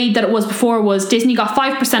the way that it was before was Disney got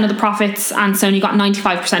 5% of the profits and Sony got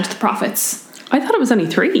 95% of the profits. I thought it was only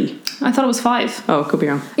 3. I thought it was 5. Oh, could be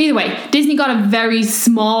wrong. Either way, Disney got a very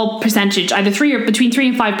small percentage, either between 3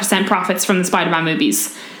 and 5% profits from the Spider-Man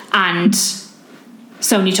movies, and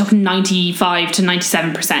Sony took 95 to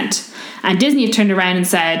 97%. And Disney had turned around and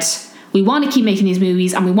said, we want to keep making these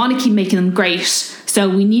movies and we want to keep making them great, so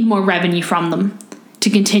we need more revenue from them to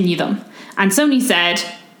continue them. And Sony said,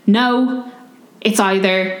 no, it's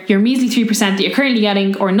either your measly 3% that you're currently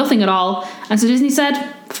getting or nothing at all. And so Disney said,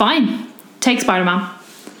 fine, take Spider-Man.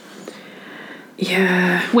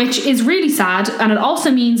 Yeah. Which is really sad, and it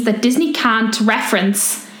also means that Disney can't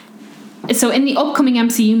reference... So in the upcoming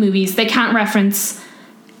MCU movies, they can't reference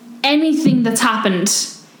anything that's happened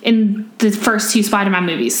in the first 2 Spider-Man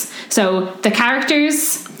movies. So the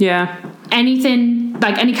characters, Yeah. anything,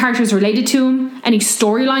 like any characters related to him, any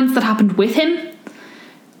storylines that happened with him,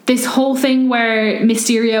 this whole thing where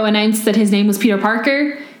Mysterio announced that his name was Peter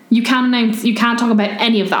Parker, you can't talk about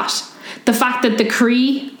any of that. The fact that the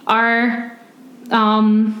Kree are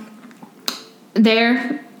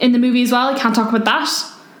there in the movie as well, you can't talk about that.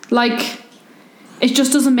 Like, it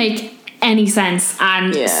just doesn't make any sense,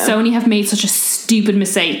 and Sony have made such a stupid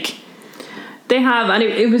mistake. They have, and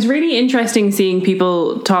it was really interesting seeing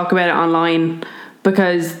people talk about it online,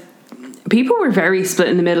 because people were very split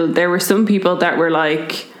in the middle. There were some people that were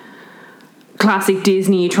like, classic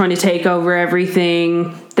Disney trying to take over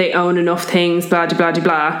everything, they own enough things, blah blah blah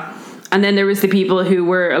blah. And then there was the people who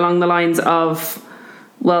were along the lines of,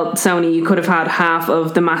 well, Sony, you could have had half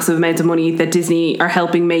of the massive amount of money that Disney are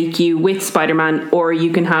helping make you with Spider-Man, or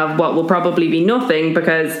you can have what will probably be nothing,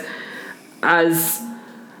 because as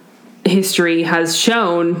history has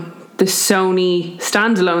shown, the Sony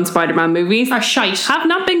standalone Spider-Man movies Are shite. have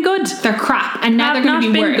not been good. They're crap, and now Have they're going to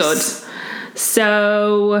not be been worse. good.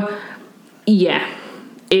 So, yeah,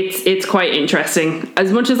 it's quite interesting.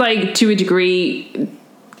 As much as I, to a degree,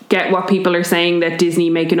 get what people are saying, that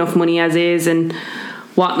Disney make enough money as is and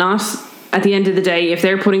whatnot, at the end of the day, if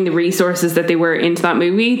they're putting the resources that they were into that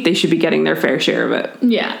movie, they should be getting their fair share of it.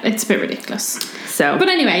 Yeah, it's a bit ridiculous. So, But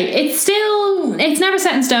anyway, it's never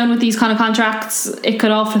set in stone with these kind of contracts. It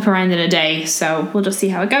could all flip around in a day, so we'll just see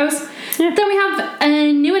how it goes. Yeah. Then we have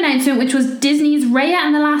a new announcement, which was Disney's Raya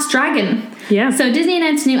and the Last Dragon. Yeah. So Disney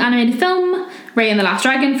announced a new animated film, Raya and the Last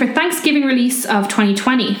Dragon, for Thanksgiving release of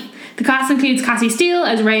 2020. The cast includes Cassie Steele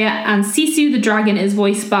as Rhea, and Sisu the dragon is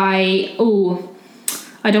voiced by,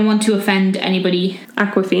 I don't want to offend anybody.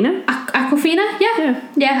 Aquafina? Aquafina?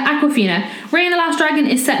 Yeah, Aquafina. Raya and the Last Dragon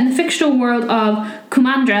is set in the fictional world of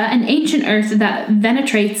Kumandra, an ancient earth that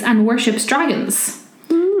venerates and worships dragons.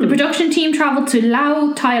 The production team travelled to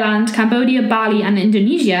Laos, Thailand, Cambodia, Bali, and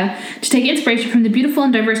Indonesia to take inspiration from the beautiful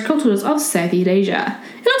and diverse cultures of Southeast Asia.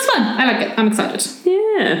 It looks fun. I like it. I'm excited.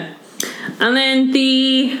 Yeah. And then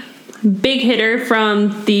the big hitter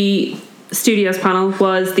from the studios panel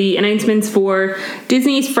was the announcements for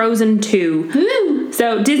Disney's Frozen 2. Woo!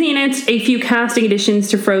 So Disney announced a few casting additions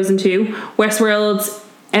to Frozen 2. Westworld's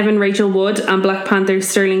Evan Rachel Wood and Black Panther's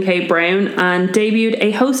Sterling K. Brown, and debuted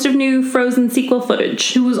a host of new Frozen sequel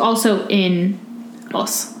footage. Who was also in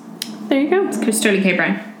Us. There you go. It's Sterling K.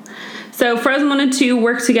 Brown. So Frozen 1 and 2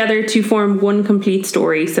 work together to form one complete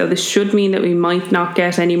story. So this should mean that we might not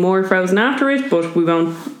get any more Frozen after it, but we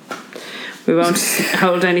won't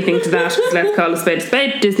hold anything to that, because let's call a spade a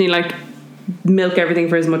spade. Disney milk everything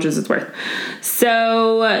for as much as it's worth.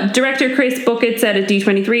 So director Chris Bucket said at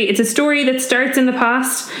D23, it's a story that starts in the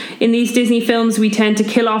past. In these Disney films we tend to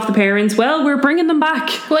kill off the parents. Well, we're bringing them back.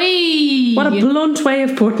 Whee! What a blunt way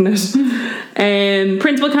of putting it.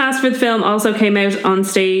 Principal cast for the film also came out on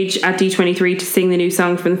stage at D23 to sing the new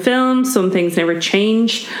song from the film, Some Things Never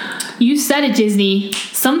Change. You said it, Disney.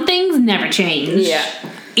 Some things never change. Yeah.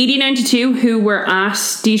 ED92, who were at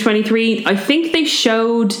D23, I think they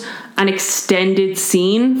showed an extended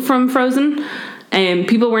scene from Frozen.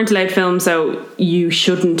 People weren't allowed to film, so you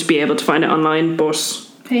shouldn't be able to find it online, but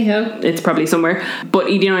Hey ho. it's probably somewhere. But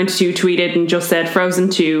ED92 tweeted and just said,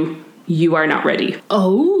 Frozen 2, you are not ready.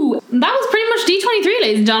 Oh, that was pretty much D23,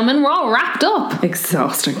 ladies and gentlemen. We're all wrapped up.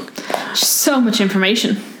 Exhausting. So much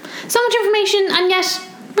information. So much information, and yet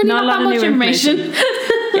really not that much information.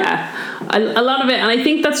 Yeah. A lot of it, and I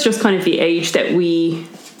think that's just kind of the age that we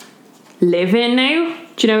live in now.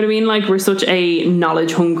 Do you know what I mean? Like, we're such a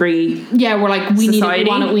knowledge hungry Yeah, we're like, we society. need it, we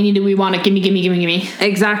want it, we need it, we want it, gimme.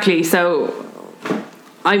 Exactly. So,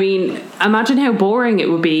 I mean, imagine how boring it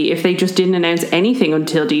would be if they just didn't announce anything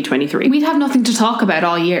until D23. We'd have nothing to talk about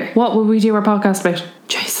all year. What would we do our podcast about?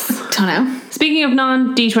 Jesus. Don't know. Speaking of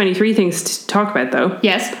non-D23 things to talk about, though.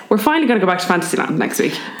 Yes. We're finally going to go back to Fantasyland next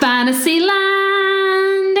week. Fantasyland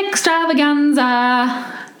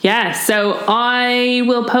extravaganza. Yeah, so I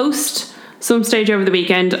will post some stage over the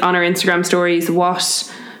weekend on our Instagram stories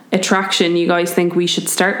what attraction you guys think we should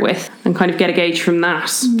start with, and kind of get a gauge from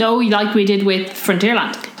that. No, like we did with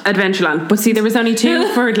Frontierland. Adventureland. But see, there was only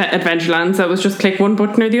 2 for Adventureland, so it was just click one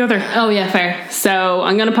button or the other. Oh yeah, fair. So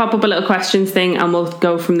I'm going to pop up a little questions thing, and we'll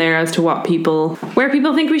go from there as to where people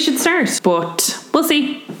think we should start. But we'll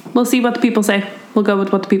see what the people say. We'll go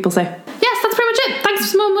with what the people say. Yes, that's pretty much it.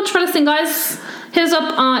 Thanks so much for listening, guys. Hit us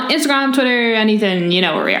up on Instagram, Twitter, anything. You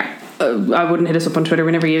know where we are. I wouldn't hit us up on Twitter.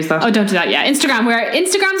 We never use that. Oh, don't do that. Yeah, Instagram's where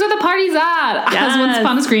the party's at. As Once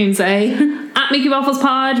Upon a Screen say. At Mickey Waffles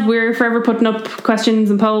Pod, we're forever putting up questions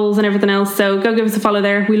and polls and everything else, so go give us a follow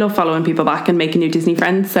there. We love following people back and making new Disney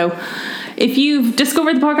friends. So if you've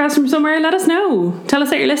discovered the podcast from somewhere, let us know. Tell us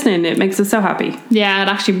that you're listening. It makes us so happy. Yeah, it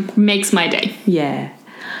actually makes my day. Yeah.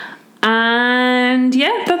 And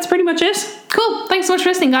yeah, that's pretty much it. Cool. Thanks so much for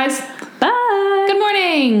listening, guys. Bye. Good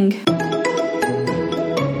morning.